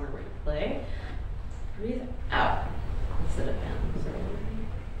tell somewhere where to play, breathe out instead of in.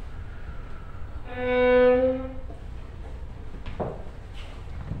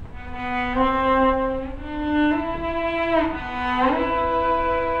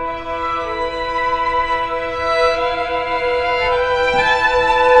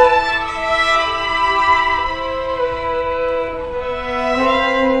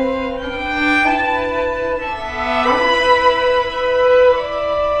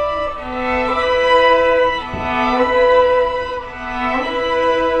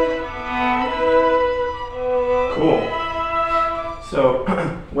 So,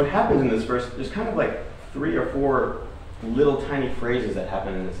 what happens in this verse, there's kind of like 3 or 4 little tiny phrases that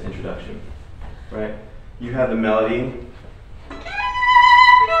happen in this introduction, right? You have the melody. It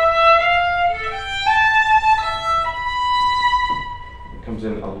comes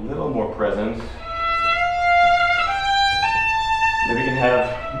in a little more present. Maybe you can have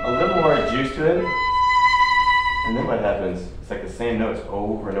a little more juice to it. And then what happens, it's like the same notes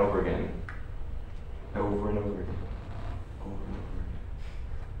over and over again. Over and over again.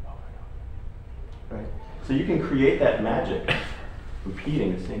 Right? So you can create that magic,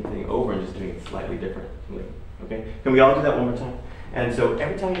 repeating the same thing over and just doing it slightly differently. Okay? Can we all do that one more time? And so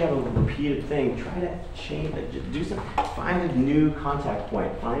every time you have a repeated thing, try to change it. Do some, find a new contact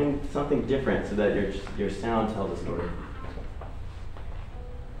point. Find something different so that your sound tells a story.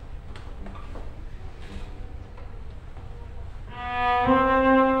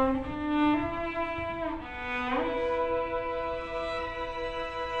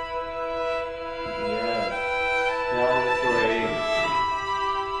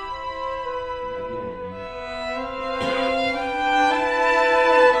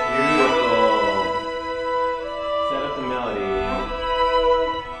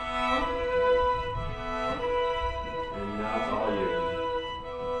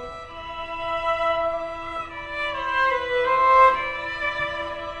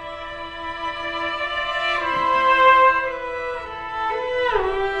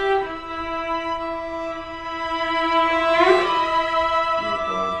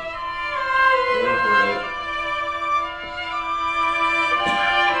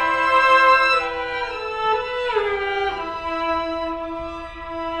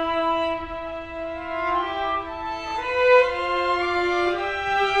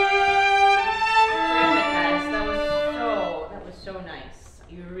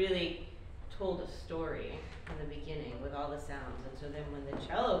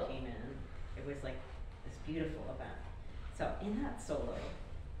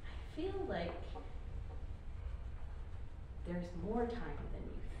 There's more time than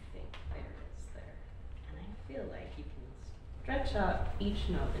you think there is there. And I feel like you can stretch out each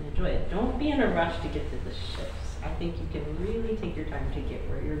note and enjoy it. Don't be in a rush to get to the shifts. I think you can really take your time to get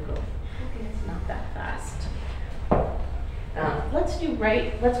where you're going. Okay, it's not that fast. Let's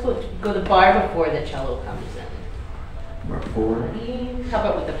go the bar before the cello comes in. Bar 4. How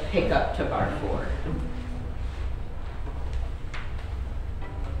about with a pickup to bar 4?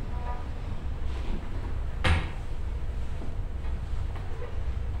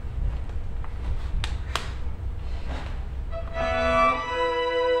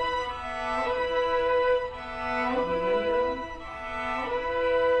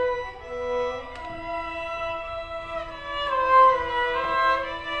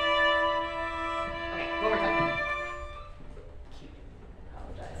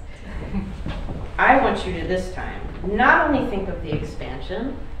 I want you to this time not only think of the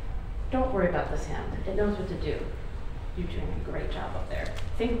expansion, don't worry about this hand. It knows what to do. You're doing a great job up there.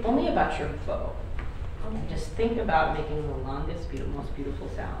 Think only about your bow. Just think about making the longest, most beautiful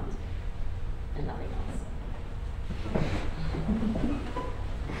sounds and nothing else.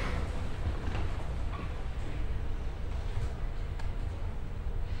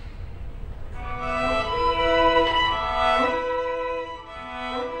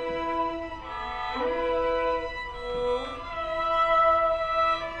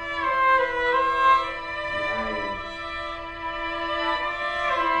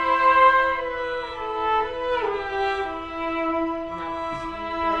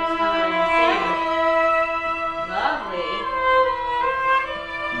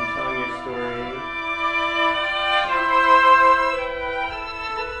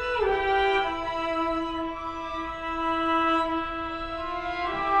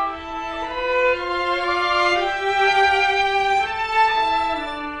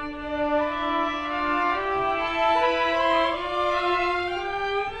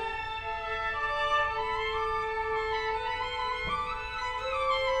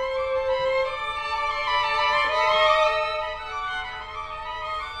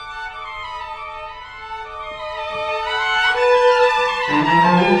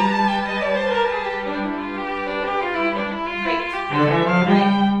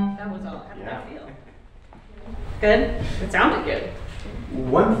 That was all. How did Yeah. that feel? Good? It sounded good.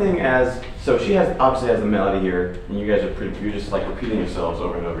 One thing so she obviously has the melody here, and you guys you're just like repeating yourselves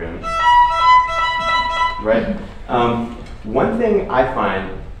over and over again. Right? One thing I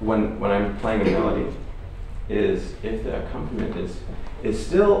find when I'm playing a melody is if the accompaniment is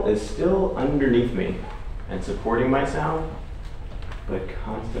still underneath me and supporting my sound, but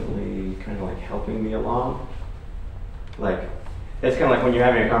constantly kind of like helping me along. Like, it's kind of like when you're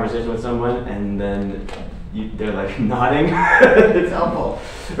having a conversation with someone and then they're like nodding. It's helpful,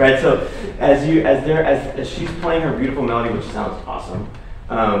 right? So as she's playing her beautiful melody, which sounds awesome,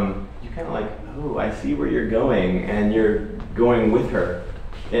 you're kind of like, oh, I see where you're going, and you're going with her.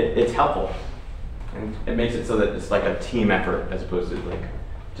 It's helpful, and it makes it so that it's like a team effort as opposed to like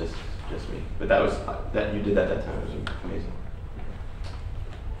just me. But that you did that time. It was amazing.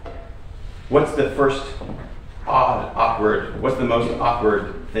 What's the first what's the most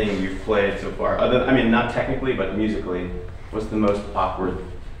awkward thing you've played so far? Not technically, but musically. What's the most awkward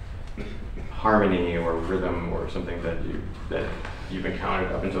harmony or rhythm or something that you've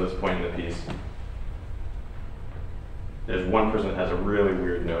encountered up until this point in the piece? There's one person that has a really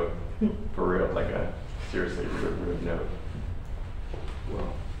weird note, for real, like a seriously weird note.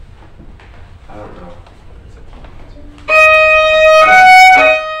 Well, I don't know.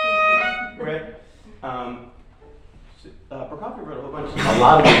 Right. Prokofiev wrote a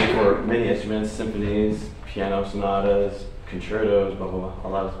lot of music for many instruments, symphonies, piano sonatas, concertos, blah, blah, blah, a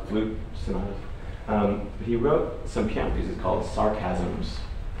lot of flute sonatas. But he wrote some piano pieces called sarcasms.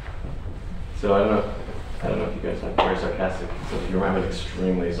 So I don't know if you guys have very sarcastic, so if you rhyme an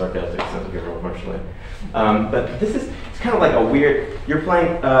extremely sarcastic sense of humor, unfortunately. But it's kind of like a weird, you're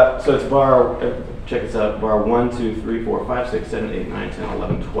playing, so it's bar, check this out, bar 1, 2, 3, 4, 5, 6, 7, 8, 9, 10,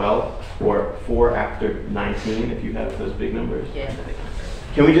 11, 12, or 4 after 19 if you have those big numbers. Yeah, the big numbers.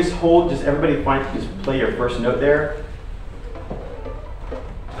 Can we just everybody just play your first note there?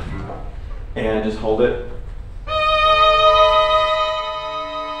 And just hold it.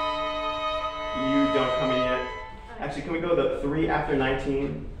 You don't come in yet. Actually, can we go the 3 after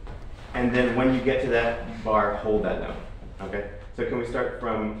 19? And then when you get to that bar, hold that note. Okay? So can we start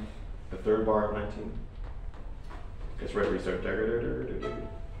from the 3rd bar of 19? It's right where you start.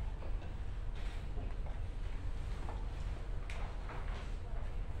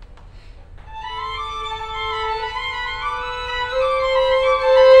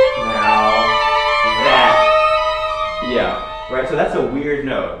 Right, so that's a weird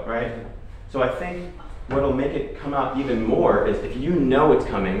note, right? So I think what'll make it come out even more is if you know it's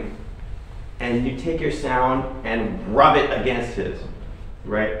coming and you take your sound and rub it against his,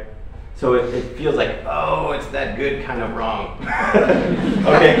 right? So it feels like, oh, it's that good kind of wrong.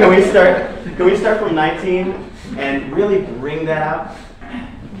 Okay, can we start from 19 and really bring that out?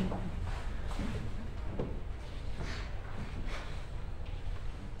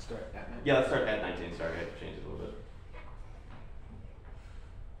 Yeah, let's start at 19. Sorry, I had to change it a little bit.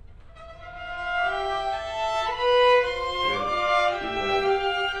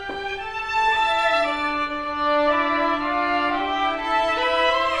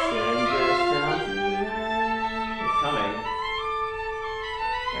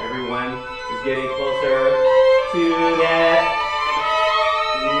 Getting closer to that.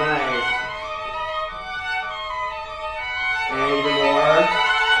 Nice. And even more.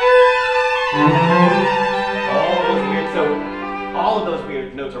 All of those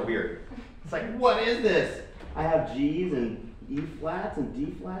weird notes are weird. It's like, what is this? I have G's and E flats and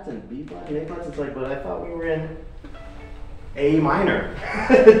D flats and B flats and A flats. It's like, but I thought we were in A minor.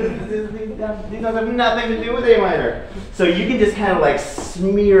 These have nothing to do with A minor. So you can just kind of like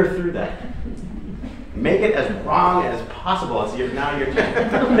smear through that. Make it as wrong as possible. So now you're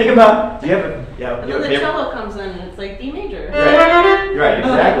think about. Do you have a And then the cello comes in and it's like D major. Right,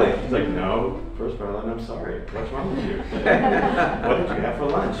 exactly. It's like, no, first violin. I'm sorry. What's wrong with you? What did you have for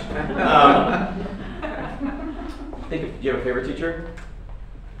lunch? Do you have a favorite teacher?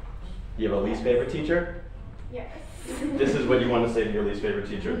 Do you have a least favorite teacher? Yes. This is what you want to say to your least favorite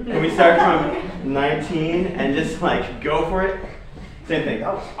teacher. Can we start from 19 and just like go for it? Same thing.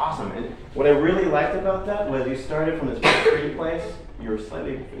 That was awesome. And what I really liked about that was you started from this pretty place. You were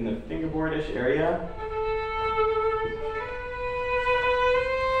slightly in the fingerboard-ish area.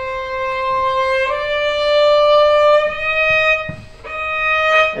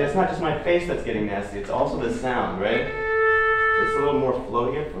 And it's not just my face that's getting nasty, it's also the sound, right? It's a little more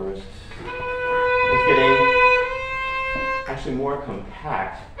floaty at first. It's getting actually more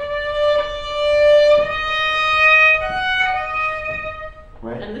compact.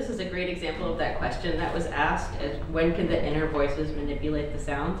 Right. And this is a great example of that question that was asked, as when can the inner voices manipulate the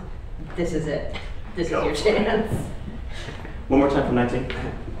sound? This is it. This is your chance. One more time from 19.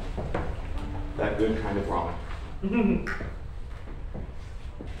 That good kind of wrong.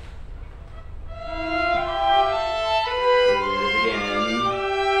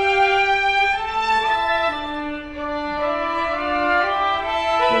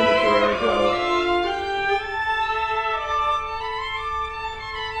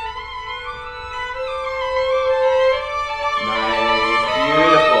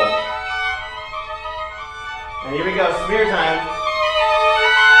 Smear time.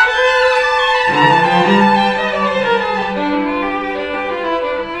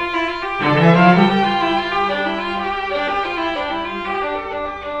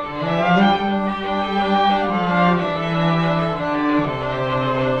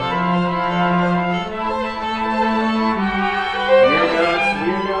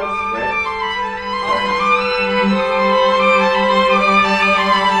 Weird notes, right?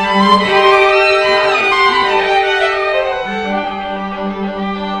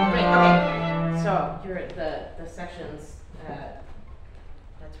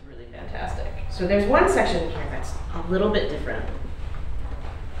 So there's one section here that's a little bit different.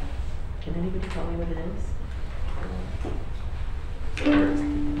 Can anybody tell me what it is?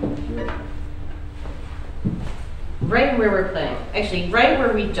 Right where we're playing. Actually, right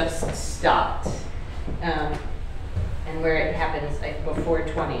where we just stopped. And where it happens like before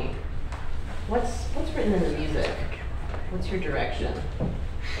 20. What's written in the music? What's your direction?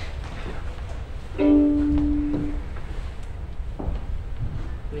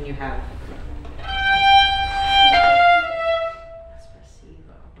 When you have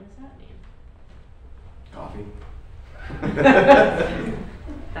coffee.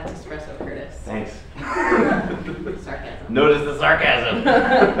 That's espresso, Curtis. Thanks. Sarcasm. Notice the sarcasm.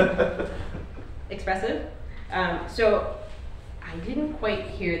 Expressive. So I didn't quite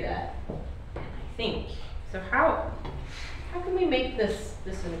hear that. I think so. How can we make this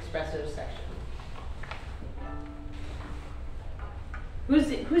an expressive section? Who's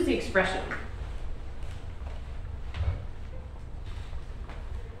the expression?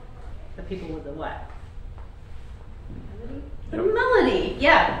 The people with the what? The melody.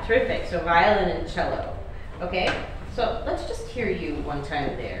 Yeah, terrific. So violin and cello. Okay, so let's just hear you one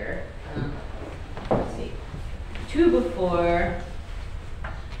time there. Let's see. 2 before,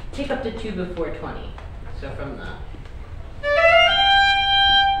 take up to 2 before 20. So from the.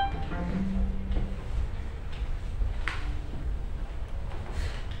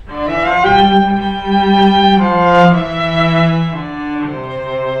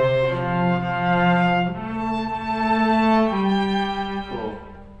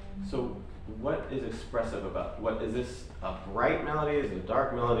 A bright melody? Is it a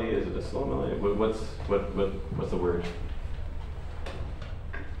dark melody? Is it a slow melody? What's the word?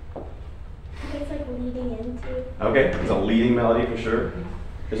 It's like leading into. Okay, it's a leading melody for sure.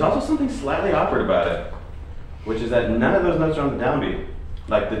 There's also something slightly awkward about it, which is that none of those notes are on the downbeat.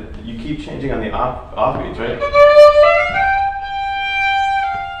 Like you keep changing on the offbeats, right?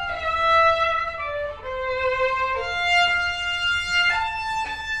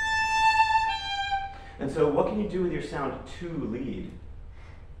 And so what can you do with your sound to lead?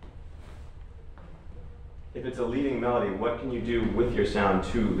 If it's a leading melody, what can you do with your sound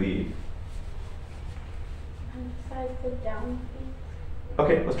to lead? Besides the downbeat.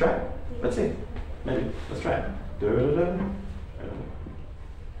 Okay, let's try it. Let's see. Maybe. Let's try it. Da-da-da.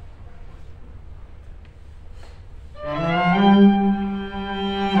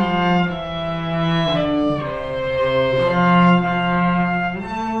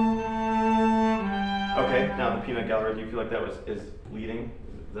 Okay, now the peanut gallery, do you feel like that is leading?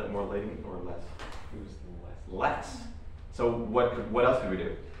 Is that more leading or less? Less. So what else could we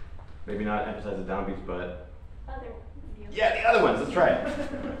do? Maybe not emphasize the downbeats, but yeah, the other ones. Let's try it.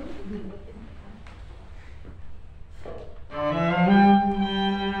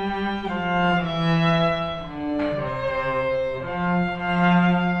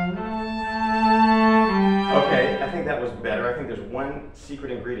 Okay, I think that was better. I think there's one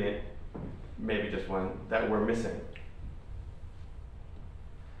secret ingredient, maybe just one, that we're missing.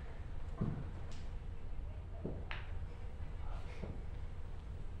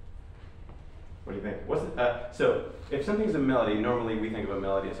 What do you think? What's it, so, if something's a melody, normally we think of a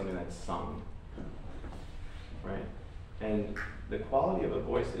melody as something that's sung, right? And the quality of a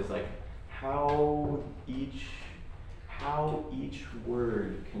voice is like how each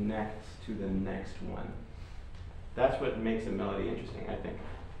word connects to the next one. That's what makes a melody interesting, I think.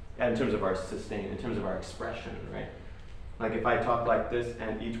 And in terms of our sustain, in terms of our expression, right? Like if I talk like this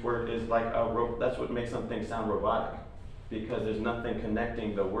and each word is like a that's what makes something sound robotic, because there's nothing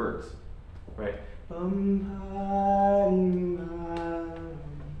connecting the words, right?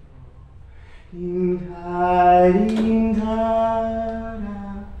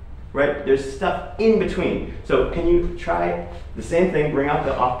 Right? There's stuff in between. So can you try the same thing, bring out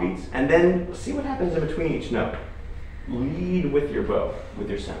the offbeats, and then see what happens in between each note. Lead with your bow, with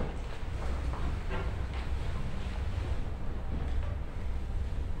your sound.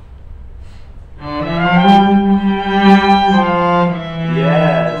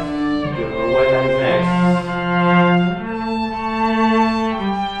 Yes. Good. What happens next?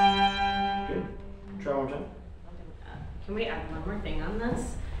 Good. Try one more time. Can we add one more thing on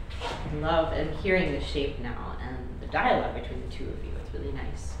this? I love and hearing the shape now and the dialogue between the two of you. It's really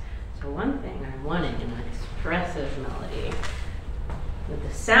nice. So one thing I'm wanting in an expressive melody with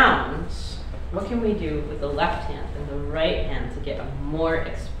the sounds, what can we do with the left hand and the right hand to get a more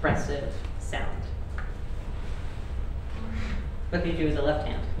expressive sound? What can you do with the left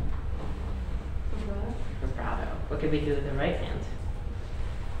hand? Vibrato. What can we do with the right hand?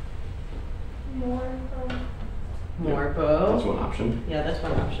 More. More bow. That's one option. Yeah, that's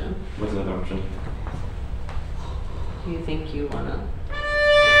one option. What's another option? Do you think you want a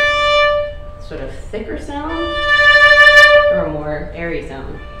sort of thicker sound or a more airy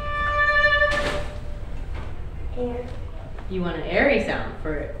sound? Air. You want an airy sound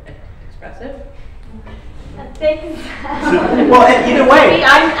for expressive? A thick sound. Well, and either way. See,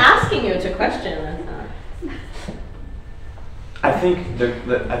 I'm asking you. It's a question. That's not. I think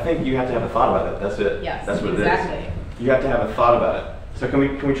I think you have to have a thought about it. That's it. Yes, that's what exactly. it is. You have to have a thought about it. So can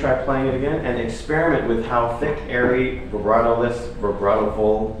we try playing it again and experiment with how thick, airy, vibrato-less,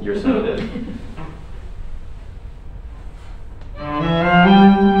 vibrato-full your sound is?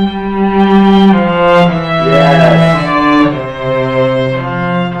 Yes.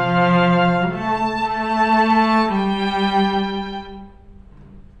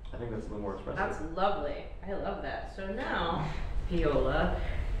 I think that's a little more expressive. That's lovely. I love that. So now, viola,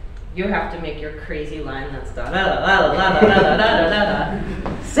 you have to make your crazy line that's da da da da da da da da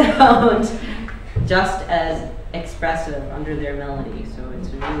da sound just as expressive under their melody. So it's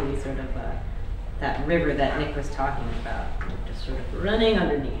really sort of that river that Nick was talking about, just sort of running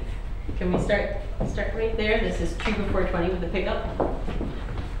underneath. Can we start right there? This is 2 before 20 with the pickup.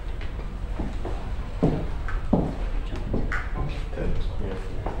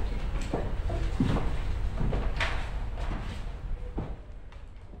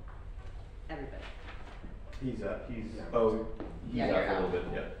 Everybody. He's up. He's Yeah, up you're a little up. bit.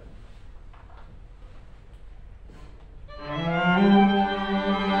 Yeah.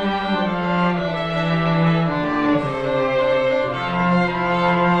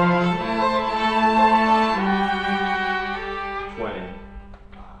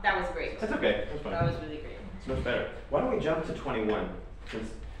 That was great. That's okay. That's fine. That was really great. It's much better. Why don't we jump to 21?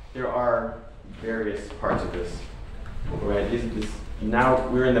 Since there are various parts of this. Right? Now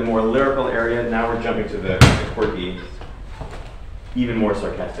we're in the more lyrical area. Now we're jumping to the quirky, even more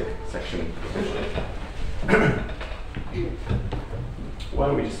sarcastic section, essentially. Why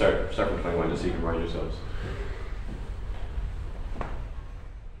don't we just start from 21 just so you can remind yourselves.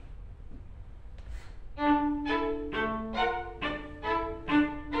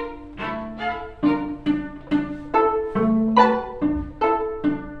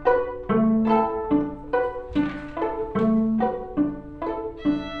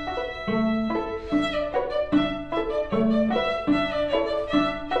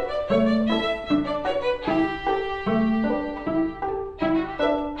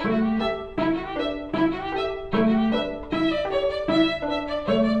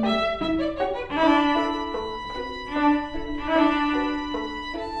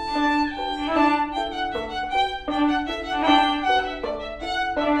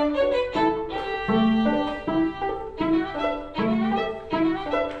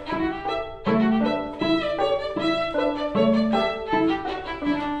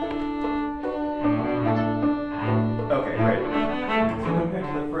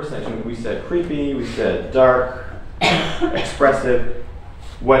 Creepy, we said dark, expressive.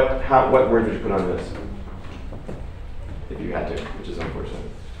 What words would you put on this? If you had to, which is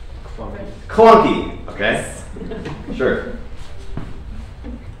unfortunate. Clunky. Clunky, okay? Sure.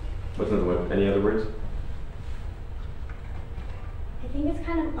 What's another word? Any other words? I think it's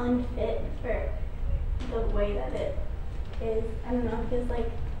kind of unfit for the way that it is. I don't know, it feels like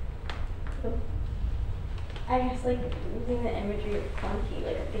I guess like using the imagery of clunky,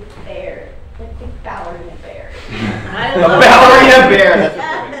 like a big bear, like a big ballerina bear. I A love ballerina bear!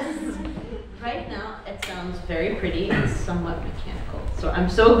 Yes. Right now, it sounds very very pretty and somewhat mechanical. So I'm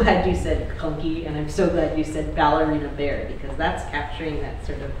so glad you said clunky, and I'm so glad you said ballerina bear, because that's capturing that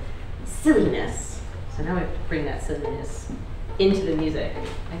sort of silliness. So now we have to bring that silliness into the music.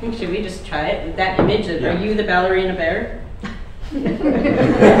 I think, should we just try it with that image of, are you the ballerina bear?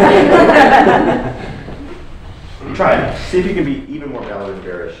 Try it. See if you can be even more ballerina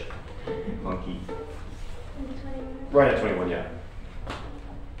bearish. Monkey. Right at 21, yeah.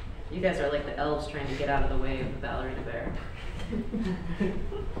 You guys are like the elves trying to get out of the way of the ballerina bear.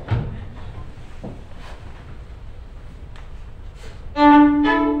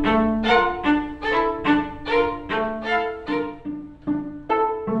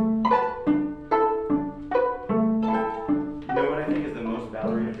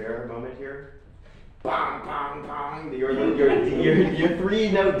 Bong, bong, bong. Your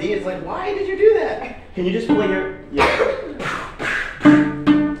 3-note D. It's like, why did you do that? Can you just play your, yeah,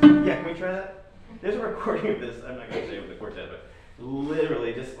 can we try that? There's a recording of this. I'm not going to say it with the quartet, but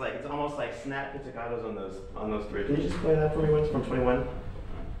literally just like, it's almost like snap pizzicatos on those three. Can you just play that for me once from 21?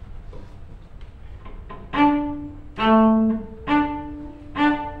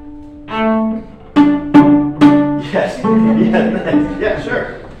 Yes. Yeah,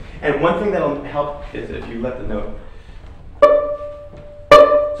 sure. And one thing that'll help is if you let the note.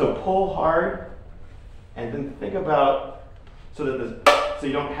 So pull hard, and then think about so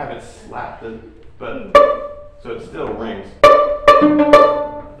you don't have it slap but so it still rings.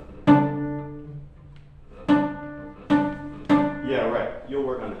 Yeah, right. You'll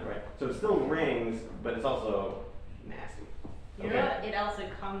work on that, right? So it still rings, but it's also nasty. You know what? It also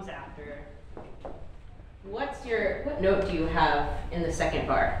comes after. What note do you have in the second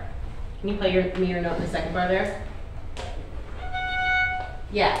bar? Can you play your note in the second bar there?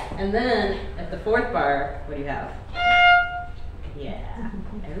 Yeah, and then at the fourth bar, what do you have? Yeah,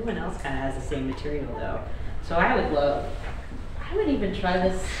 everyone else kind of has the same material though. So I would even try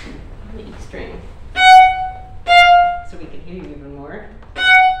this on the E string. So we can hear you even more.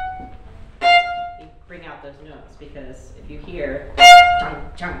 You bring out those notes, because if you hear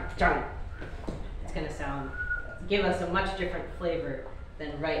chung, chung, chung, it's going to give us a much different flavor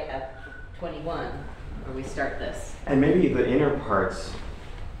than right at 21 where we start this. And maybe the inner parts,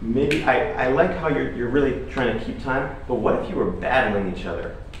 maybe I like how you're really trying to keep time, but what if you were battling each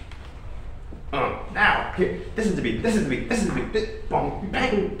other? Now, here, this is the beat, this is the beat, this is the beat, boom,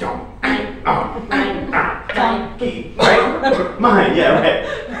 bang, dum, bang, donkey, right? Mine, yeah, right.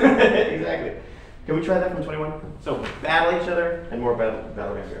 Exactly. Can we try that from 21? So battle each other and more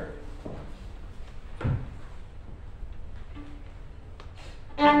battling here.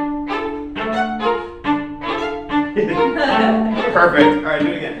 Perfect. All right, do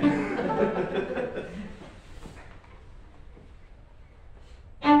it again.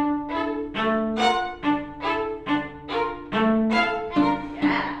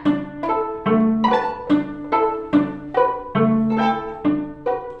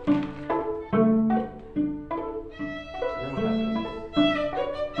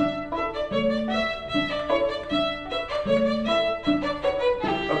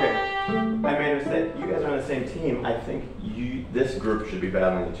 This group should be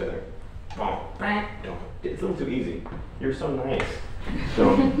battling each other. It's a little too easy. You're so nice.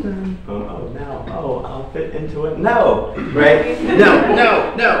 Oh, no. Oh, I'll fit into it. No, right?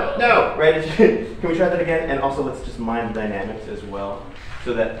 No. Right? Can we try that again? And also, let's just mind the dynamics as well.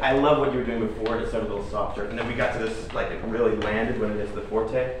 So that I love what you were doing before. It started a little softer, and then we got to this, like it really landed when it gets to the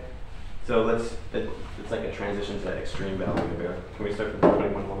forte. So it's like a transition to that extreme battling bear. Can we start from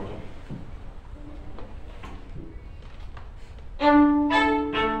 21 one more time?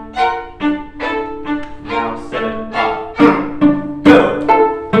 Now set it up. Go!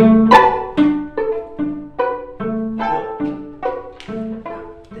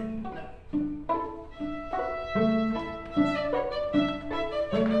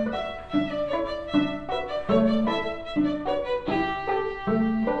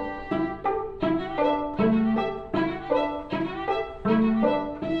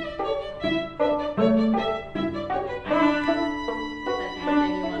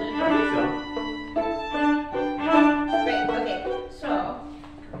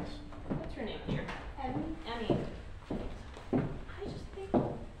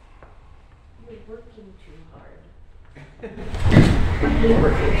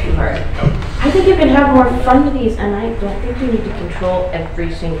 I think you can have more fun with these, and I don't think you need to control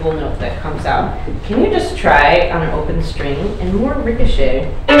every single note that comes out. Can you just try on an open string and more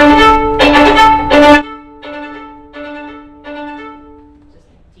ricochet? Just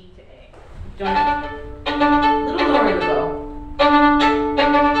D to A. Don't. A little lower in the bow.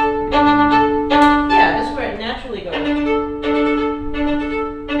 Yeah, just where it naturally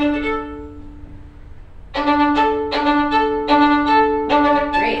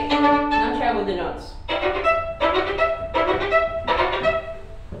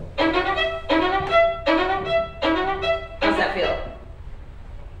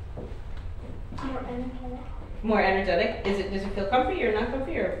more energetic? Does it feel comfy or not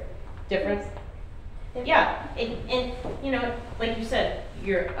comfy or different? Yeah, and you know, like you said,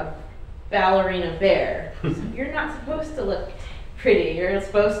 you're a ballerina bear. So you're not supposed to look pretty. You're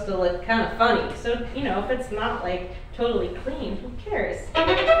supposed to look kind of funny. So, you know, if it's not like totally clean, who cares?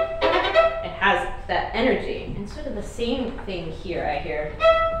 It has that energy. And sort of the same thing here, I hear.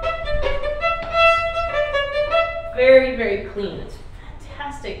 Very, very clean. It's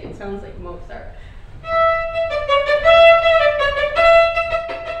fantastic. It sounds like Mozart.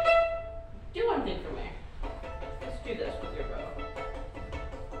 Do one thing for me. Let's do this with your bow.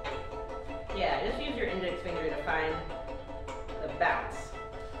 Yeah, just use your index finger to find the bounce.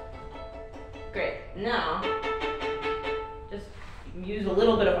 Great. Now, just use a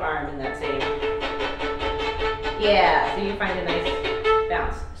little bit of arm in that same. Yeah, so you find a nice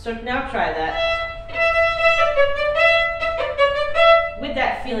bounce. So now try that. With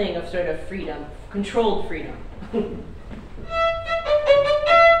that feeling of sort of freedom, controlled freedom.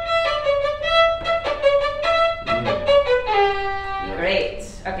 Great.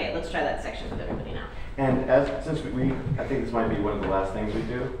 Okay, let's try that section with everybody now. And since I think this might be one of the last things we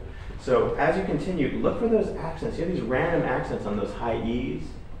do. So as you continue, look for those accents. You have these random accents on those high E's.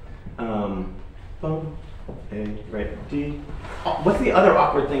 Bum, A, right, D. Oh, what's the other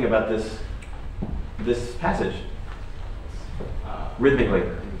awkward thing about this passage? Rhythmically.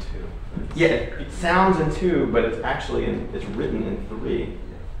 In 2. Yeah, it sounds in 2, but it's actually it's written in 3.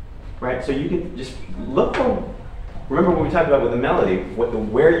 Right? So you can just look for. Remember what we talked about with the melody,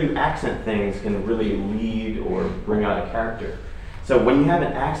 where you accent things can really lead or bring out a character. So when you have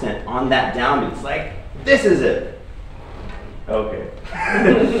an accent on that downbeat, it's like, this is it. Okay.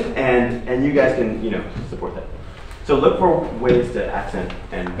 and you guys can, you know, support that. So look for ways to accent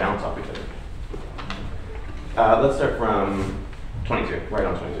and bounce off each other. Let's start from 22, right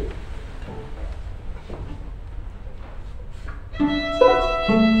on 22.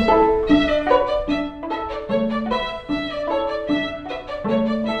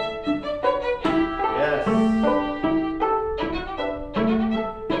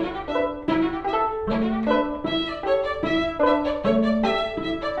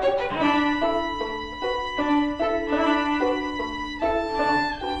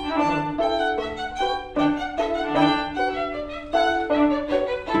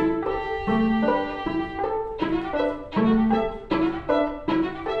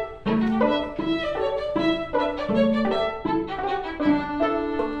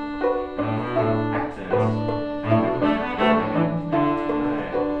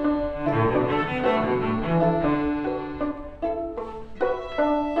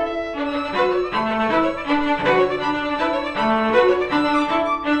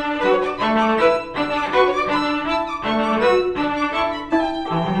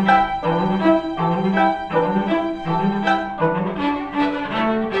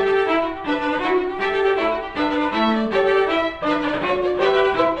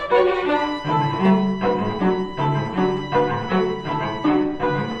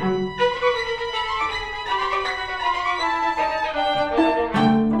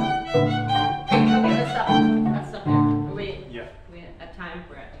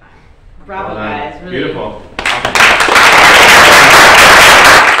 Bravo, guys. Really beautiful.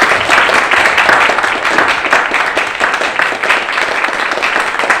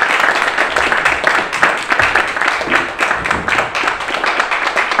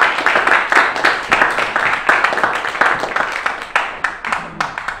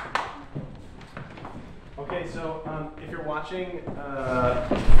 Okay, so if you're watching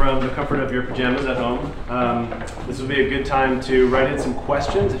from the comfort of your pajamas at home, this will be a good time to write in some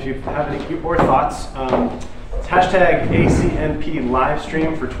questions if you have any or thoughts. It's hashtag ACMP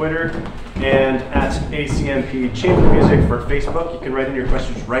Livestream for Twitter and at ACMP Chamber Music for Facebook. You can write in your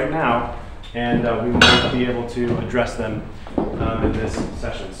questions right now, and we might be able to address them in this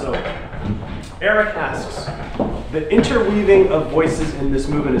session. So, Eric asks, the interweaving of voices in this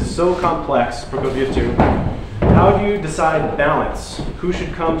movement is so complex, Prokofiev too. How do you decide balance? Who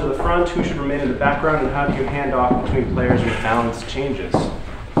should come to the front, who should remain in the background, and how do you hand off between players when balance changes?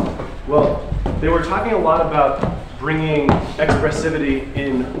 Well, they were talking a lot about bringing expressivity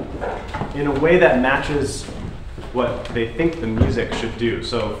in a way that matches what they think the music should do.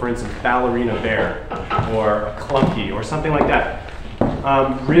 So, for instance, Ballerina Bear, or a Clunky, or something like that.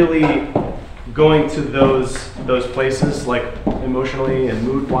 Really going to those places, like emotionally and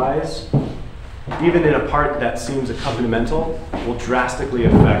mood-wise, even in a part that seems accompanimental, will drastically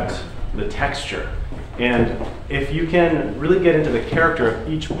affect the texture. And if you can really get into the character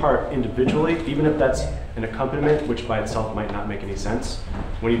of each part individually, even if that's an accompaniment, which by itself might not make any sense,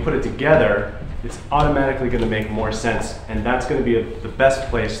 when you put it together, it's automatically going to make more sense, and that's going to be the best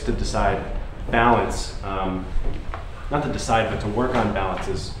place to decide balance. Not to decide, but to work on balance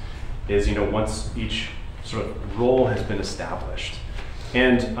is once each sort of role has been established.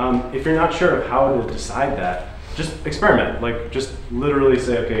 And if you're not sure of how to decide that, just experiment. Like, just literally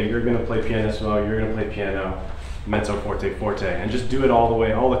say, okay, you're going to play pianissimo, you're going to play piano, mezzo, forte, forte, and just do it all the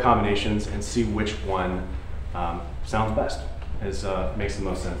way, all the combinations, and see which one sounds best. Makes the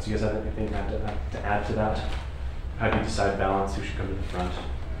most sense. Do you guys have anything to add to that? How do you decide balance? Who should come to the front?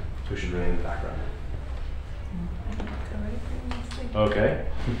 Who should remain in the background? Okay.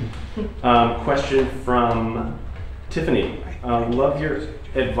 Question from Tiffany. Love your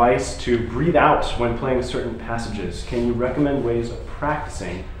advice to breathe out when playing certain passages. Can you recommend ways of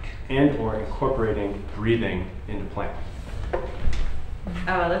practicing and or incorporating breathing into playing?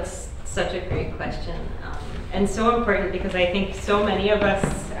 Oh, that's such a great question. And so important, because I think so many of us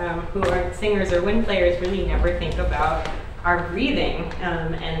who aren't singers or wind players really never think about our breathing.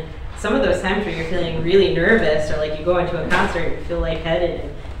 And some of those times where you're feeling really nervous, or like you go into a concert and you feel lightheaded,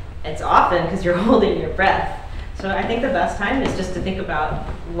 and it's often because you're holding your breath. So I think the best time is just to think about,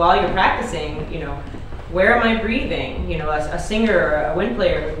 while you're practicing, where am I breathing? A singer or a wind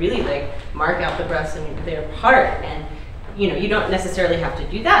player would really mark out the breaths in their part, and you don't necessarily have to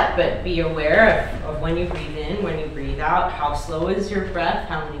do that, but be aware of when you breathe in, when you breathe out, how slow is your breath,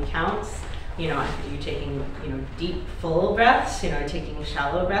 how many counts, are you taking deep full breaths, taking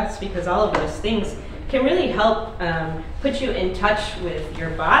shallow breaths, because all of those things can really help put you in touch with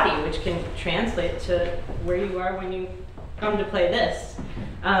your body, which can translate to where you are when you come to play this.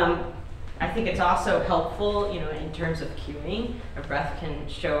 I think it's also helpful, in terms of cueing. A breath can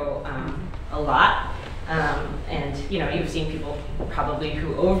show a lot. And you've seen people probably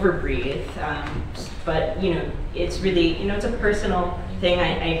who overbreathe, but it's really, it's a personal thing.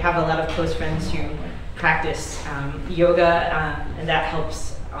 I have a lot of close friends who practice yoga, and that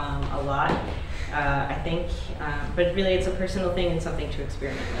helps a lot, I think. But really, it's a personal thing and something to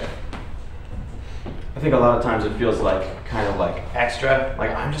experiment with. I think a lot of times it feels kind of like extra,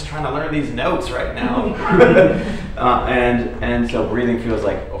 like I'm just trying to learn these notes right now. And so breathing feels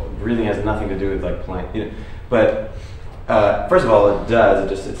like, breathing has nothing to do with playing, But first of all, it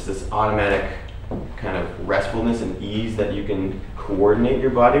does. It's this automatic kind of restfulness and ease that you can coordinate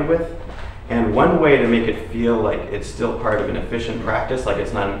your body with. And one way to make it feel like it's still part of an efficient practice, like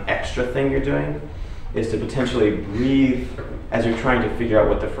it's not an extra thing you're doing, is to potentially breathe as you're trying to figure out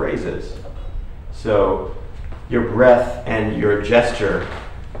what the phrase is. So your breath and your gesture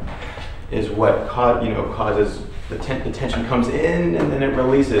is what causes the tension comes in and then it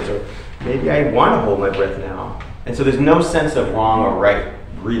releases, or maybe I want to hold my breath now. And so there's no sense of wrong or right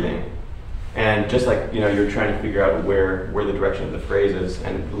breathing. And just like you're trying to figure out where the direction of the phrase is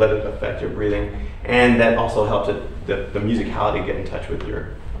and let it affect your breathing. And that also helps the musicality get in touch with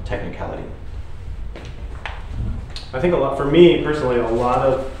your technicality. I think for me personally, a lot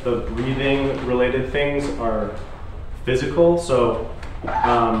of the breathing related things are physical. So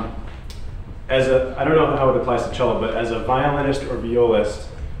I don't know how it applies to cello, but as a violinist or violist,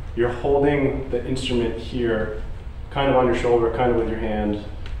 you're holding the instrument here, kind of on your shoulder, kind of with your hand,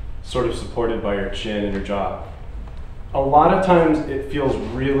 sort of supported by your chin and your jaw. A lot of times it feels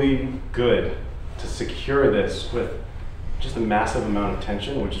really good to secure this with just a massive amount of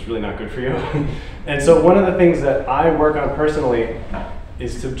tension, which is really not good for you. And so one of the things that I work on personally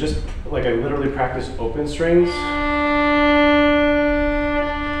is to just, I literally practice open strings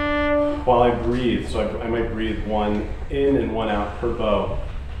while I breathe. So I might breathe one in and one out per bow.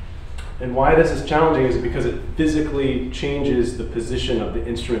 And why this is challenging is because it physically changes the position of the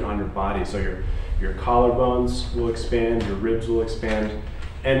instrument on your body. So your collarbones will expand, your ribs will expand.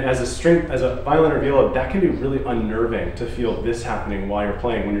 And as a violin or viola, that can be really unnerving to feel this happening while you're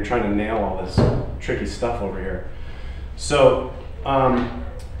playing, when you're trying to nail all this tricky stuff over here. So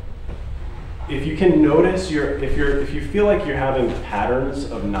if you can notice if you feel like you're having patterns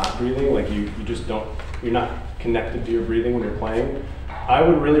of not breathing, like you're not connected to your breathing when you're playing, I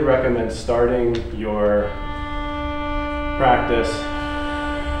would really recommend starting your practice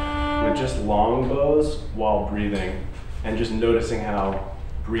with just long bows while breathing, and just noticing how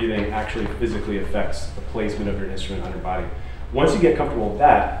breathing actually physically affects the placement of your instrument on your body. Once you get comfortable with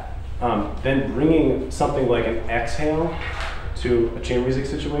that, then bringing something like an exhale to a chamber music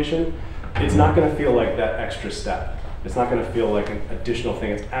situation, it's not going to feel like that extra step. It's not going to feel like an additional thing.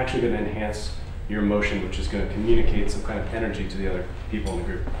 It's actually going to enhance your emotion, which is going to communicate some kind of energy to the other people in the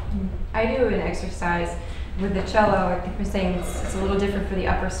group. I do an exercise with the cello. I think we're saying it's a little different for the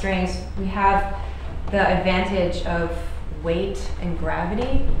upper strings. We have the advantage of weight and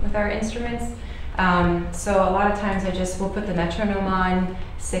gravity with our instruments. So a lot of times we'll put the metronome on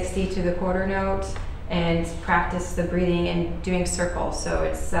 60 to the quarter note and practice the breathing and doing circles. So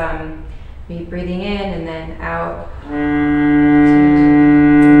it's me breathing in and then out.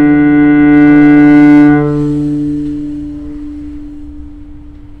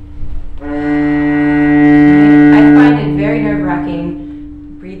 I find it very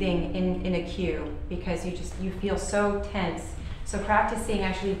nerve-wracking breathing in a cue because you feel so tense. So practicing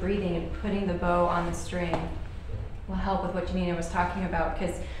actually breathing and putting the bow on the string will help with what Janina was talking about,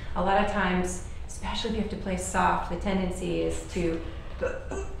 because a lot of times, especially if you have to play soft, the tendency is to,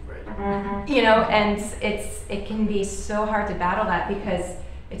 and it can be so hard to battle that because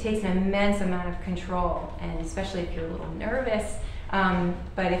it takes an immense amount of control, and especially if you're a little nervous.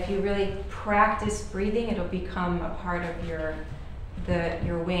 But if you really practice breathing, it'll become a part of your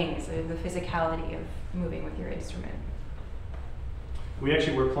wings, or the physicality of moving with your instrument. We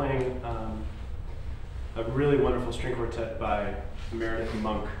actually were playing a really wonderful string quartet by Meredith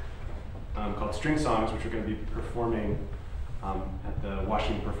Monk called String Songs, which we're going to be performing at the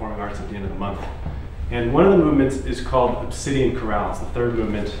Washington Performing Arts at the end of the month. And one of the movements is called Obsidian Chorale. It's the third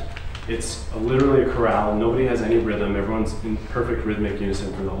movement. It's literally a chorale. Nobody has any rhythm. Everyone's in perfect rhythmic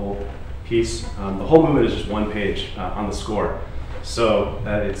unison for the whole piece. The whole movement is just one page on the score. So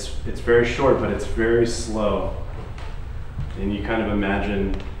it's very short, but it's very slow. And you kind of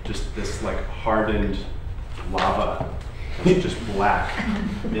imagine just this like hardened lava. It's just black.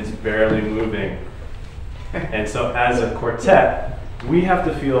 It's barely moving. And so as a quartet, we have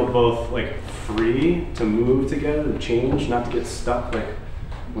to feel both like free to move together, to change, not to get stuck like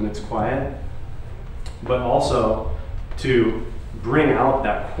when it's quiet, but also to bring out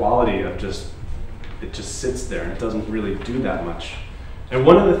that quality of it just sits there and it doesn't really do that much. And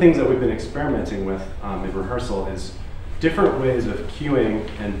one of the things that we've been experimenting with in rehearsal is different ways of cueing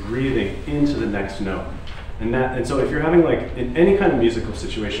and breathing into the next note. And so if you're having like, in any kind of musical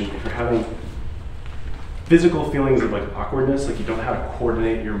situation, if you're having physical feelings of like awkwardness, like you don't know how to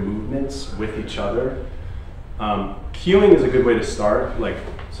coordinate your movements with each other, cueing is a good way to start,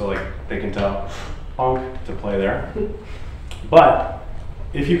 so they can tell honk to play there. But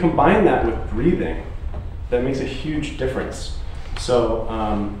if you combine that with breathing, that makes a huge difference. So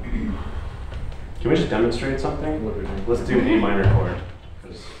can we just demonstrate something? Let's do an A minor chord.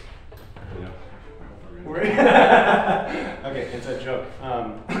 Okay, it's a joke.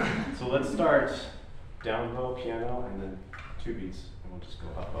 So let's start down bow, piano, and then 2 beats, and we'll just go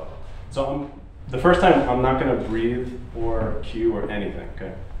up bow. So the first time, I'm not going to breathe or cue or anything,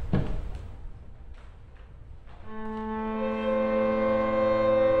 okay?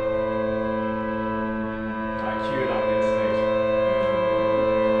 I cued on mid stage.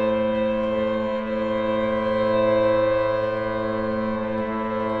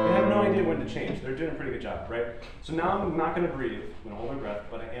 They have no idea when to change. They're doing a pretty good job, right? So now I'm not going to breathe. I'm going to hold my breath,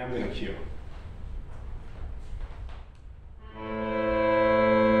 but I am going to cue.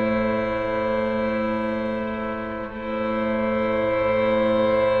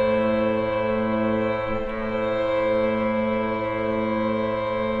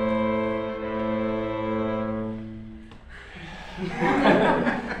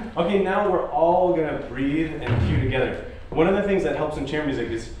 Okay, now we're all gonna breathe and cue together. One of the things that helps in chamber music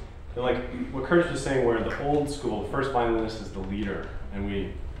is, like what Curtis was saying, where the old school first violinist is the leader, and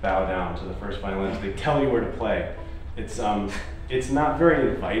we bow down to the first violinist. They tell you where to play. It's not very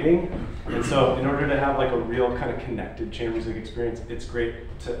inviting, and so in order to have like a real kind of connected chamber music experience, it's great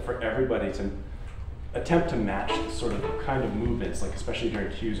for everybody to attempt to match the sort of kind of movements, like especially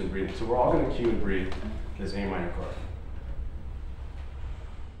during cues and breathing. So we're all gonna cue and breathe this A minor chord.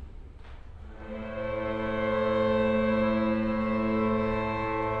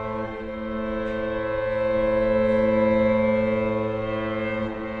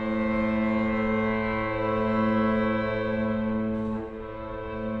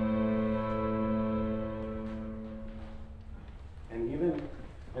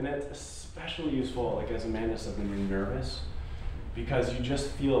 And it's especially useful, like as Amanda said, when you're nervous, because you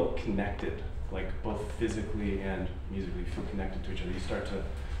just feel connected, like both physically and musically, you feel connected to each other. You start to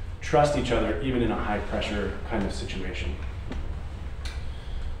trust each other, even in a high pressure kind of situation.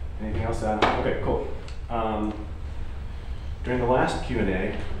 Anything else to add? Okay, cool. During the last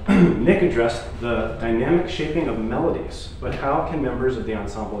Q&A, Nick addressed the dynamic shaping of melodies, but how can members of the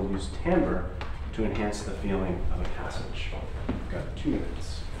ensemble use timbre to enhance the feeling of a passage? We've got 2 minutes.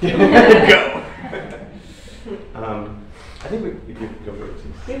 Go! I think we can go for it.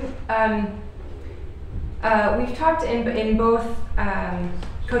 We've talked in both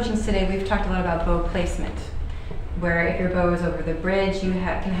coachings today, we've talked a lot about bow placement. where if your bow is over the bridge, you can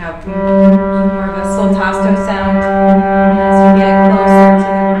have more of a soltasto sound. And as you get closer to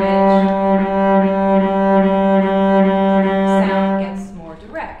the bridge, sound gets more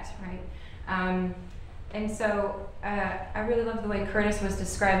direct, right? And so I really love the way Curtis was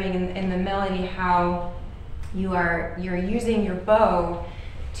describing in the melody how you're using your bow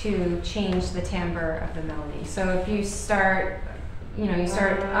to change the timbre of the melody. So if you start, you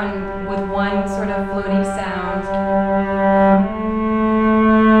start with one sort of floaty sound,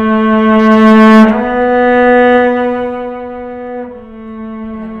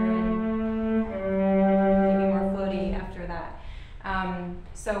 maybe more floaty after that.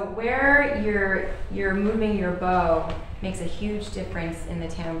 So where you're moving your bow makes a huge difference in the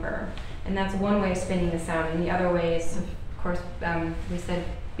timbre, and that's one way of spinning the sound. And the other way is, of course, we said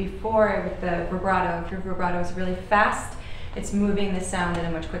before with the vibrato, if your vibrato is really fast, it's moving the sound at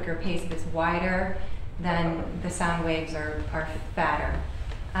a much quicker pace. If it's wider, then the sound waves are fatter.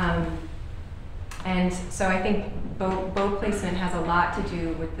 And so I think bow placement has a lot to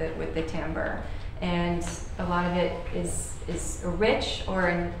do with the timbre, and a lot of it is a rich or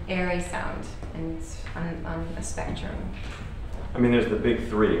an airy sound, and it's on a spectrum. I mean, there's the big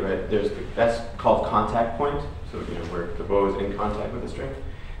three, right? That's called contact point, so where the bow is in contact with the string.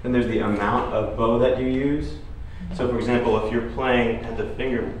 Then there's the amount of bow that you use. So for example, if you're playing at the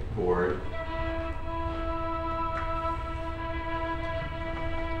fingerboard,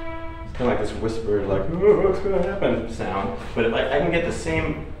 it's kind of like this whispered, like, oh, what's going to happen sound. But if I can get the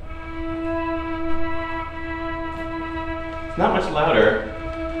same, it's not much louder.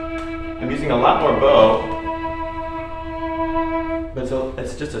 I'm using a lot more bow, but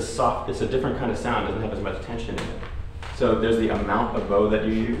it's just a soft, it's a different kind of sound, it doesn't have as much tension in it. So there's the amount of bow that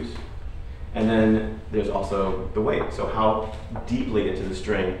you use, and then there's also the weight, so how deeply into the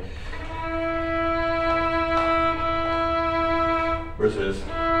string versus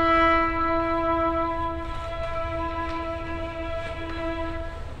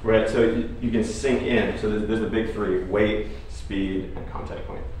right, so you can sink in. So there's the big three: weight, speed, and contact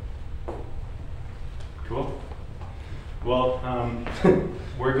point. Cool. Well,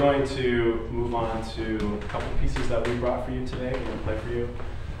 we're going to move on to a couple pieces that we brought for you today. We're going to play for you.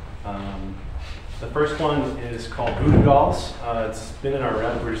 The first one is called Voodoo Dolls. It's been in our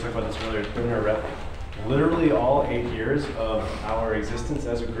rep. We were just talking about this earlier. It's been in our rep literally all 8 years of our existence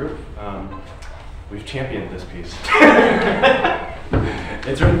as a group. We've championed this piece.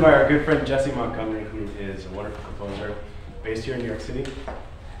 It's written by our good friend Jesse Montgomery, who is a wonderful composer based here in New York City.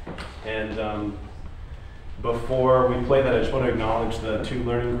 And before we play that, I just want to acknowledge the 2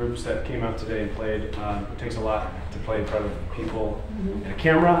 learning groups that came out today and played. It takes a lot to play in front of people and a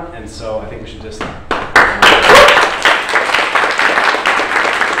camera, and so I think we should just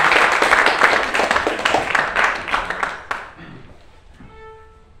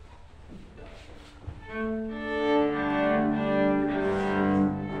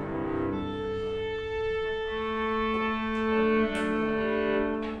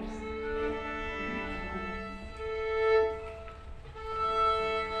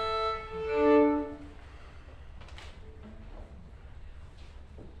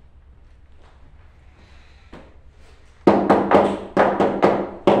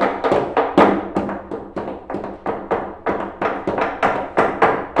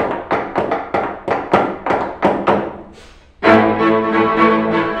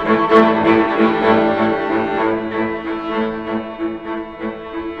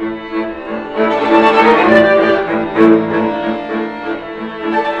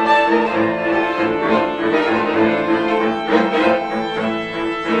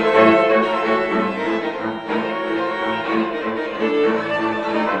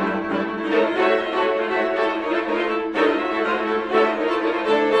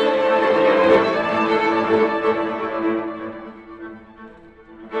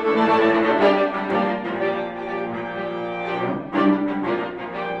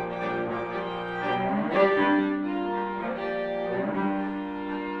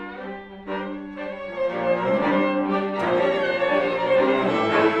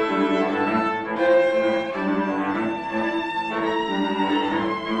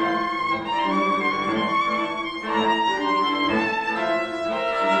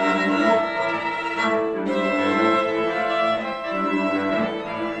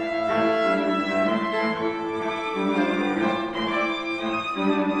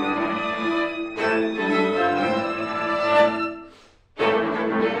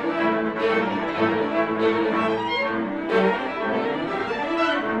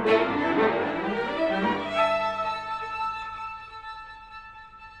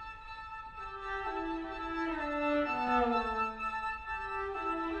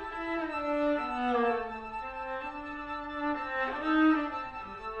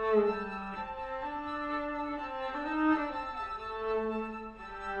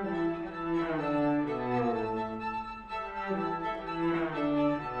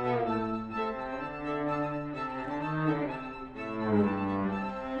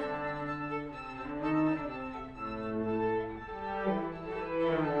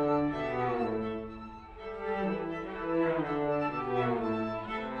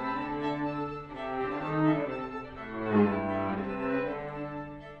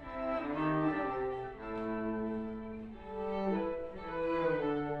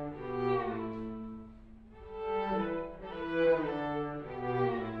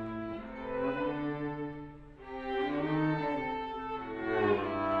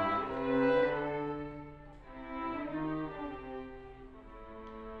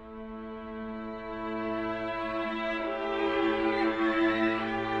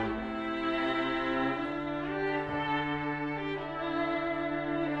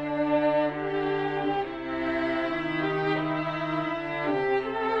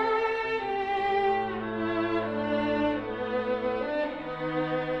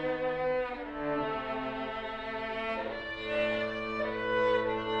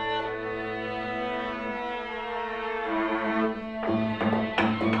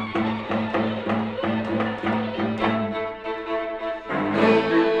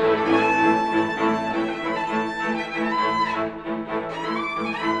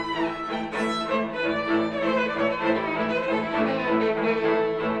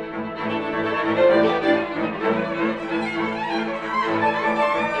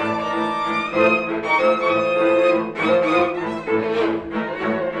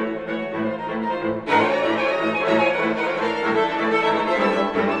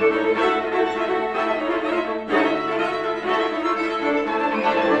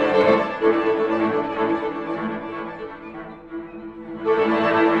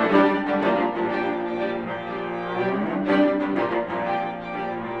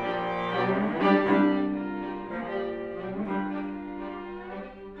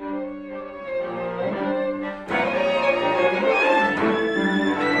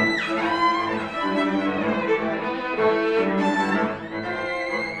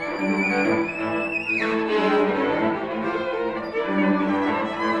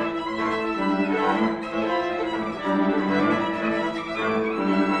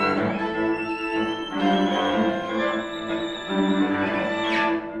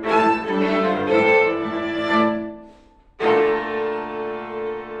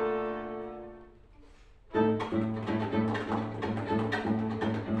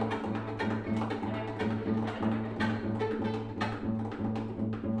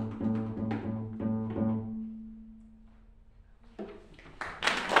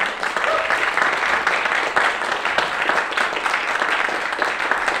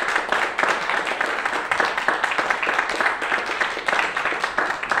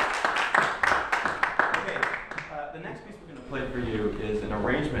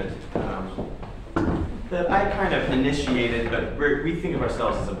kind of initiated, but we think of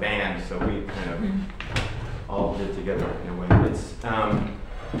ourselves as a band, so we kind of all did together in a way. It's Astor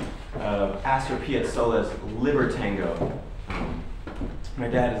Piazzolla's Libertango. My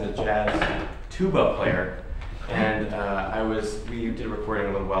dad is a jazz tuba player, and we did a recording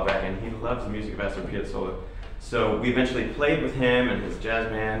a little while back, and he loves the music of Astor Piazzolla. So we eventually played with him and his jazz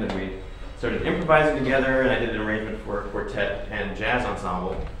band, and we started improvising together, and I did an arrangement for a quartet and jazz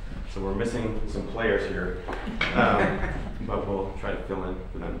ensemble. So we're missing some players here, but we'll try to fill in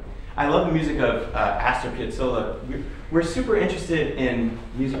for them. I love the music of Astor Piazzolla. We're super interested in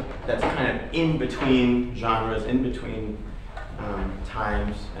music that's kind of in between genres, in between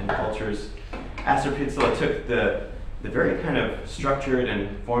times and cultures. Astor Piazzolla took the very kind of structured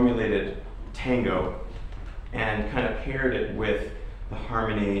and formulated tango and kind of paired it with the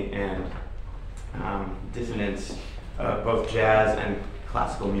harmony and dissonance of both jazz and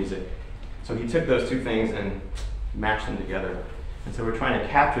classical music. So he took those two things and mashed them together. And so we're trying to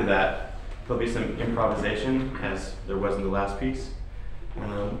capture that. There'll be some improvisation, as there was in the last piece.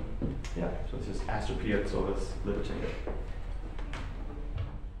 Yeah, so this is Astor Piazzolla's Libertango.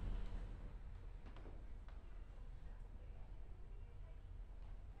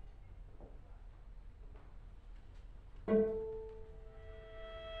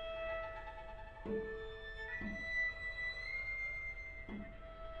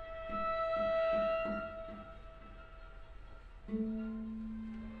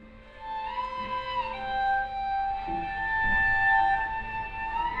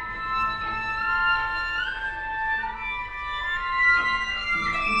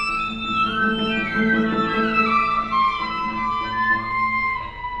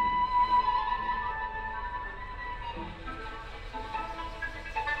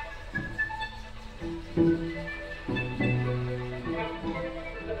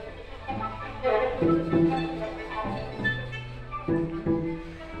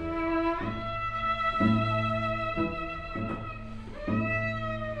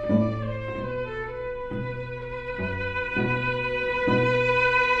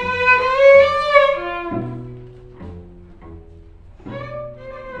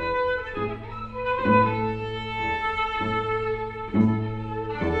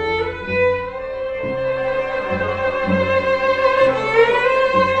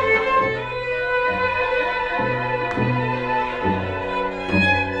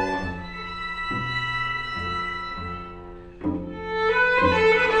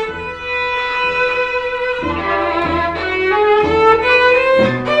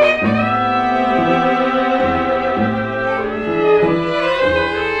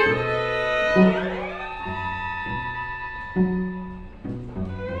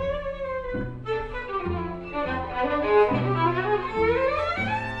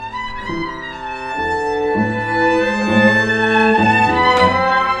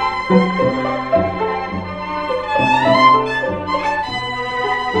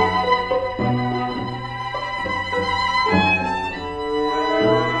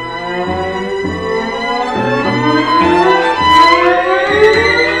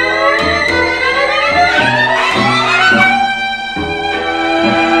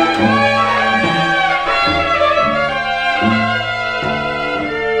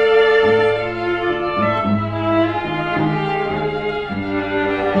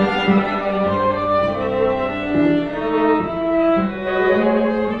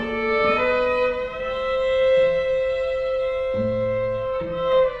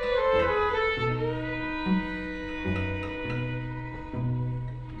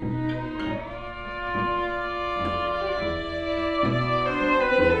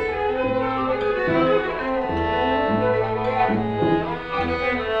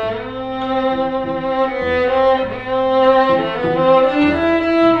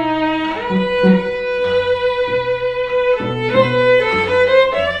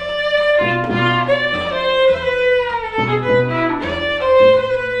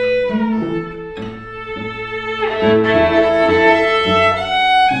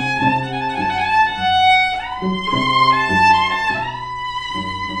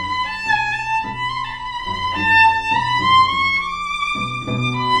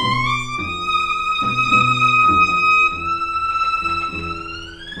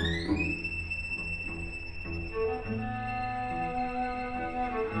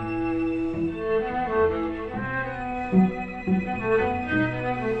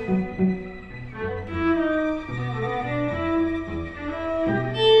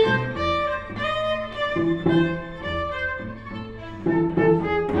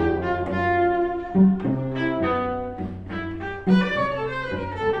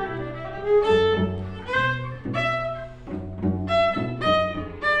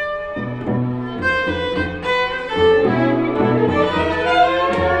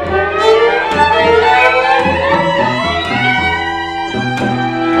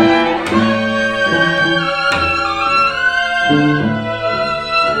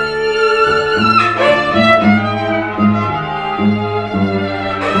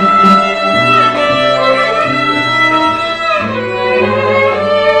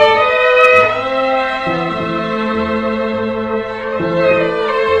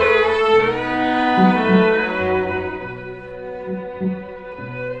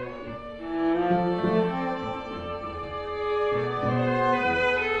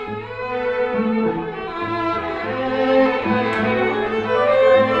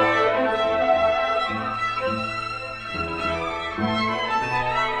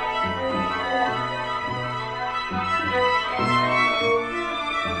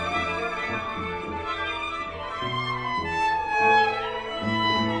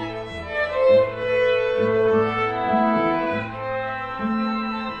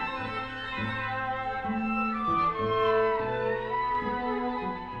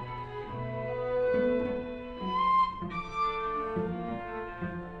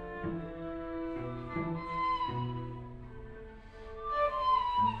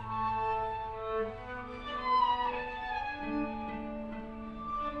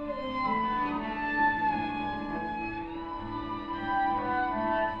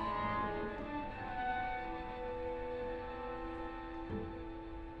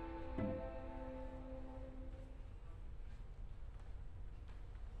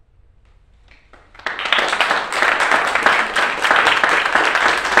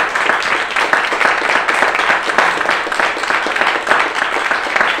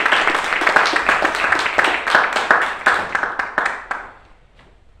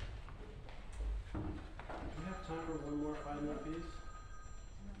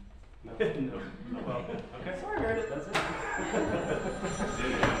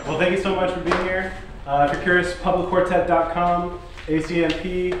 Well, thank you so much for being here. If you're curious, publicquartet.com,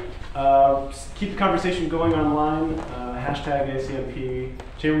 ACMP. Keep the conversation going online. Hashtag ACMP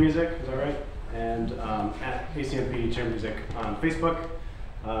Chamber Music, is that right? And at ACMP Chamber Music on Facebook.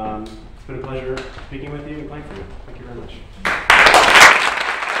 It's been a pleasure speaking with you and playing for you. Thank you very much.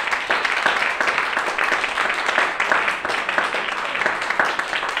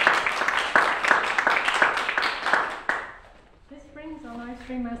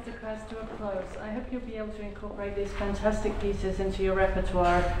 Livestream Masterclass to a close. I hope you'll be able to incorporate these fantastic pieces into your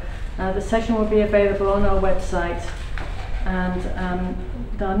repertoire. The session will be available on our website. And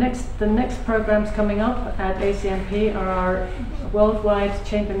the next programs coming up at ACMP are our Worldwide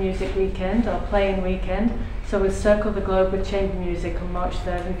Chamber Music Weekend, our playing weekend. So we'll circle the globe with chamber music on March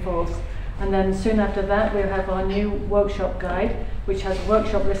 3rd and 4th. And then soon after that, we'll have our new workshop guide, which has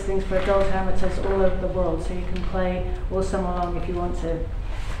workshop listings for adult amateurs all over the world, so you can play all summer long if you want to.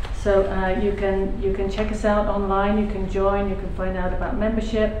 So you can check us out online, you can join, you can find out about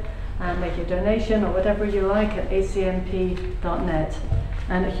membership, and make your donation or whatever you like at acmp.net.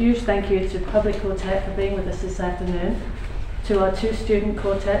 And a huge thank you to Public Quartet for being with us this afternoon, to our 2 student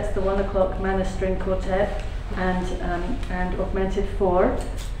quartets, the 1 o'clock Manor String Quartet and Augmented 4,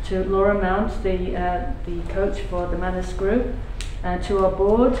 to Laura Mount, the coach for the Manners group, to our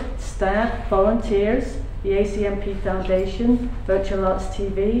board, staff, volunteers, the ACMP Foundation, Virtual Arts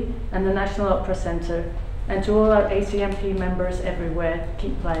TV, and the National Opera Centre, and to all our ACMP members everywhere.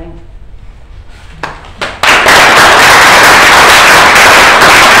 Keep playing.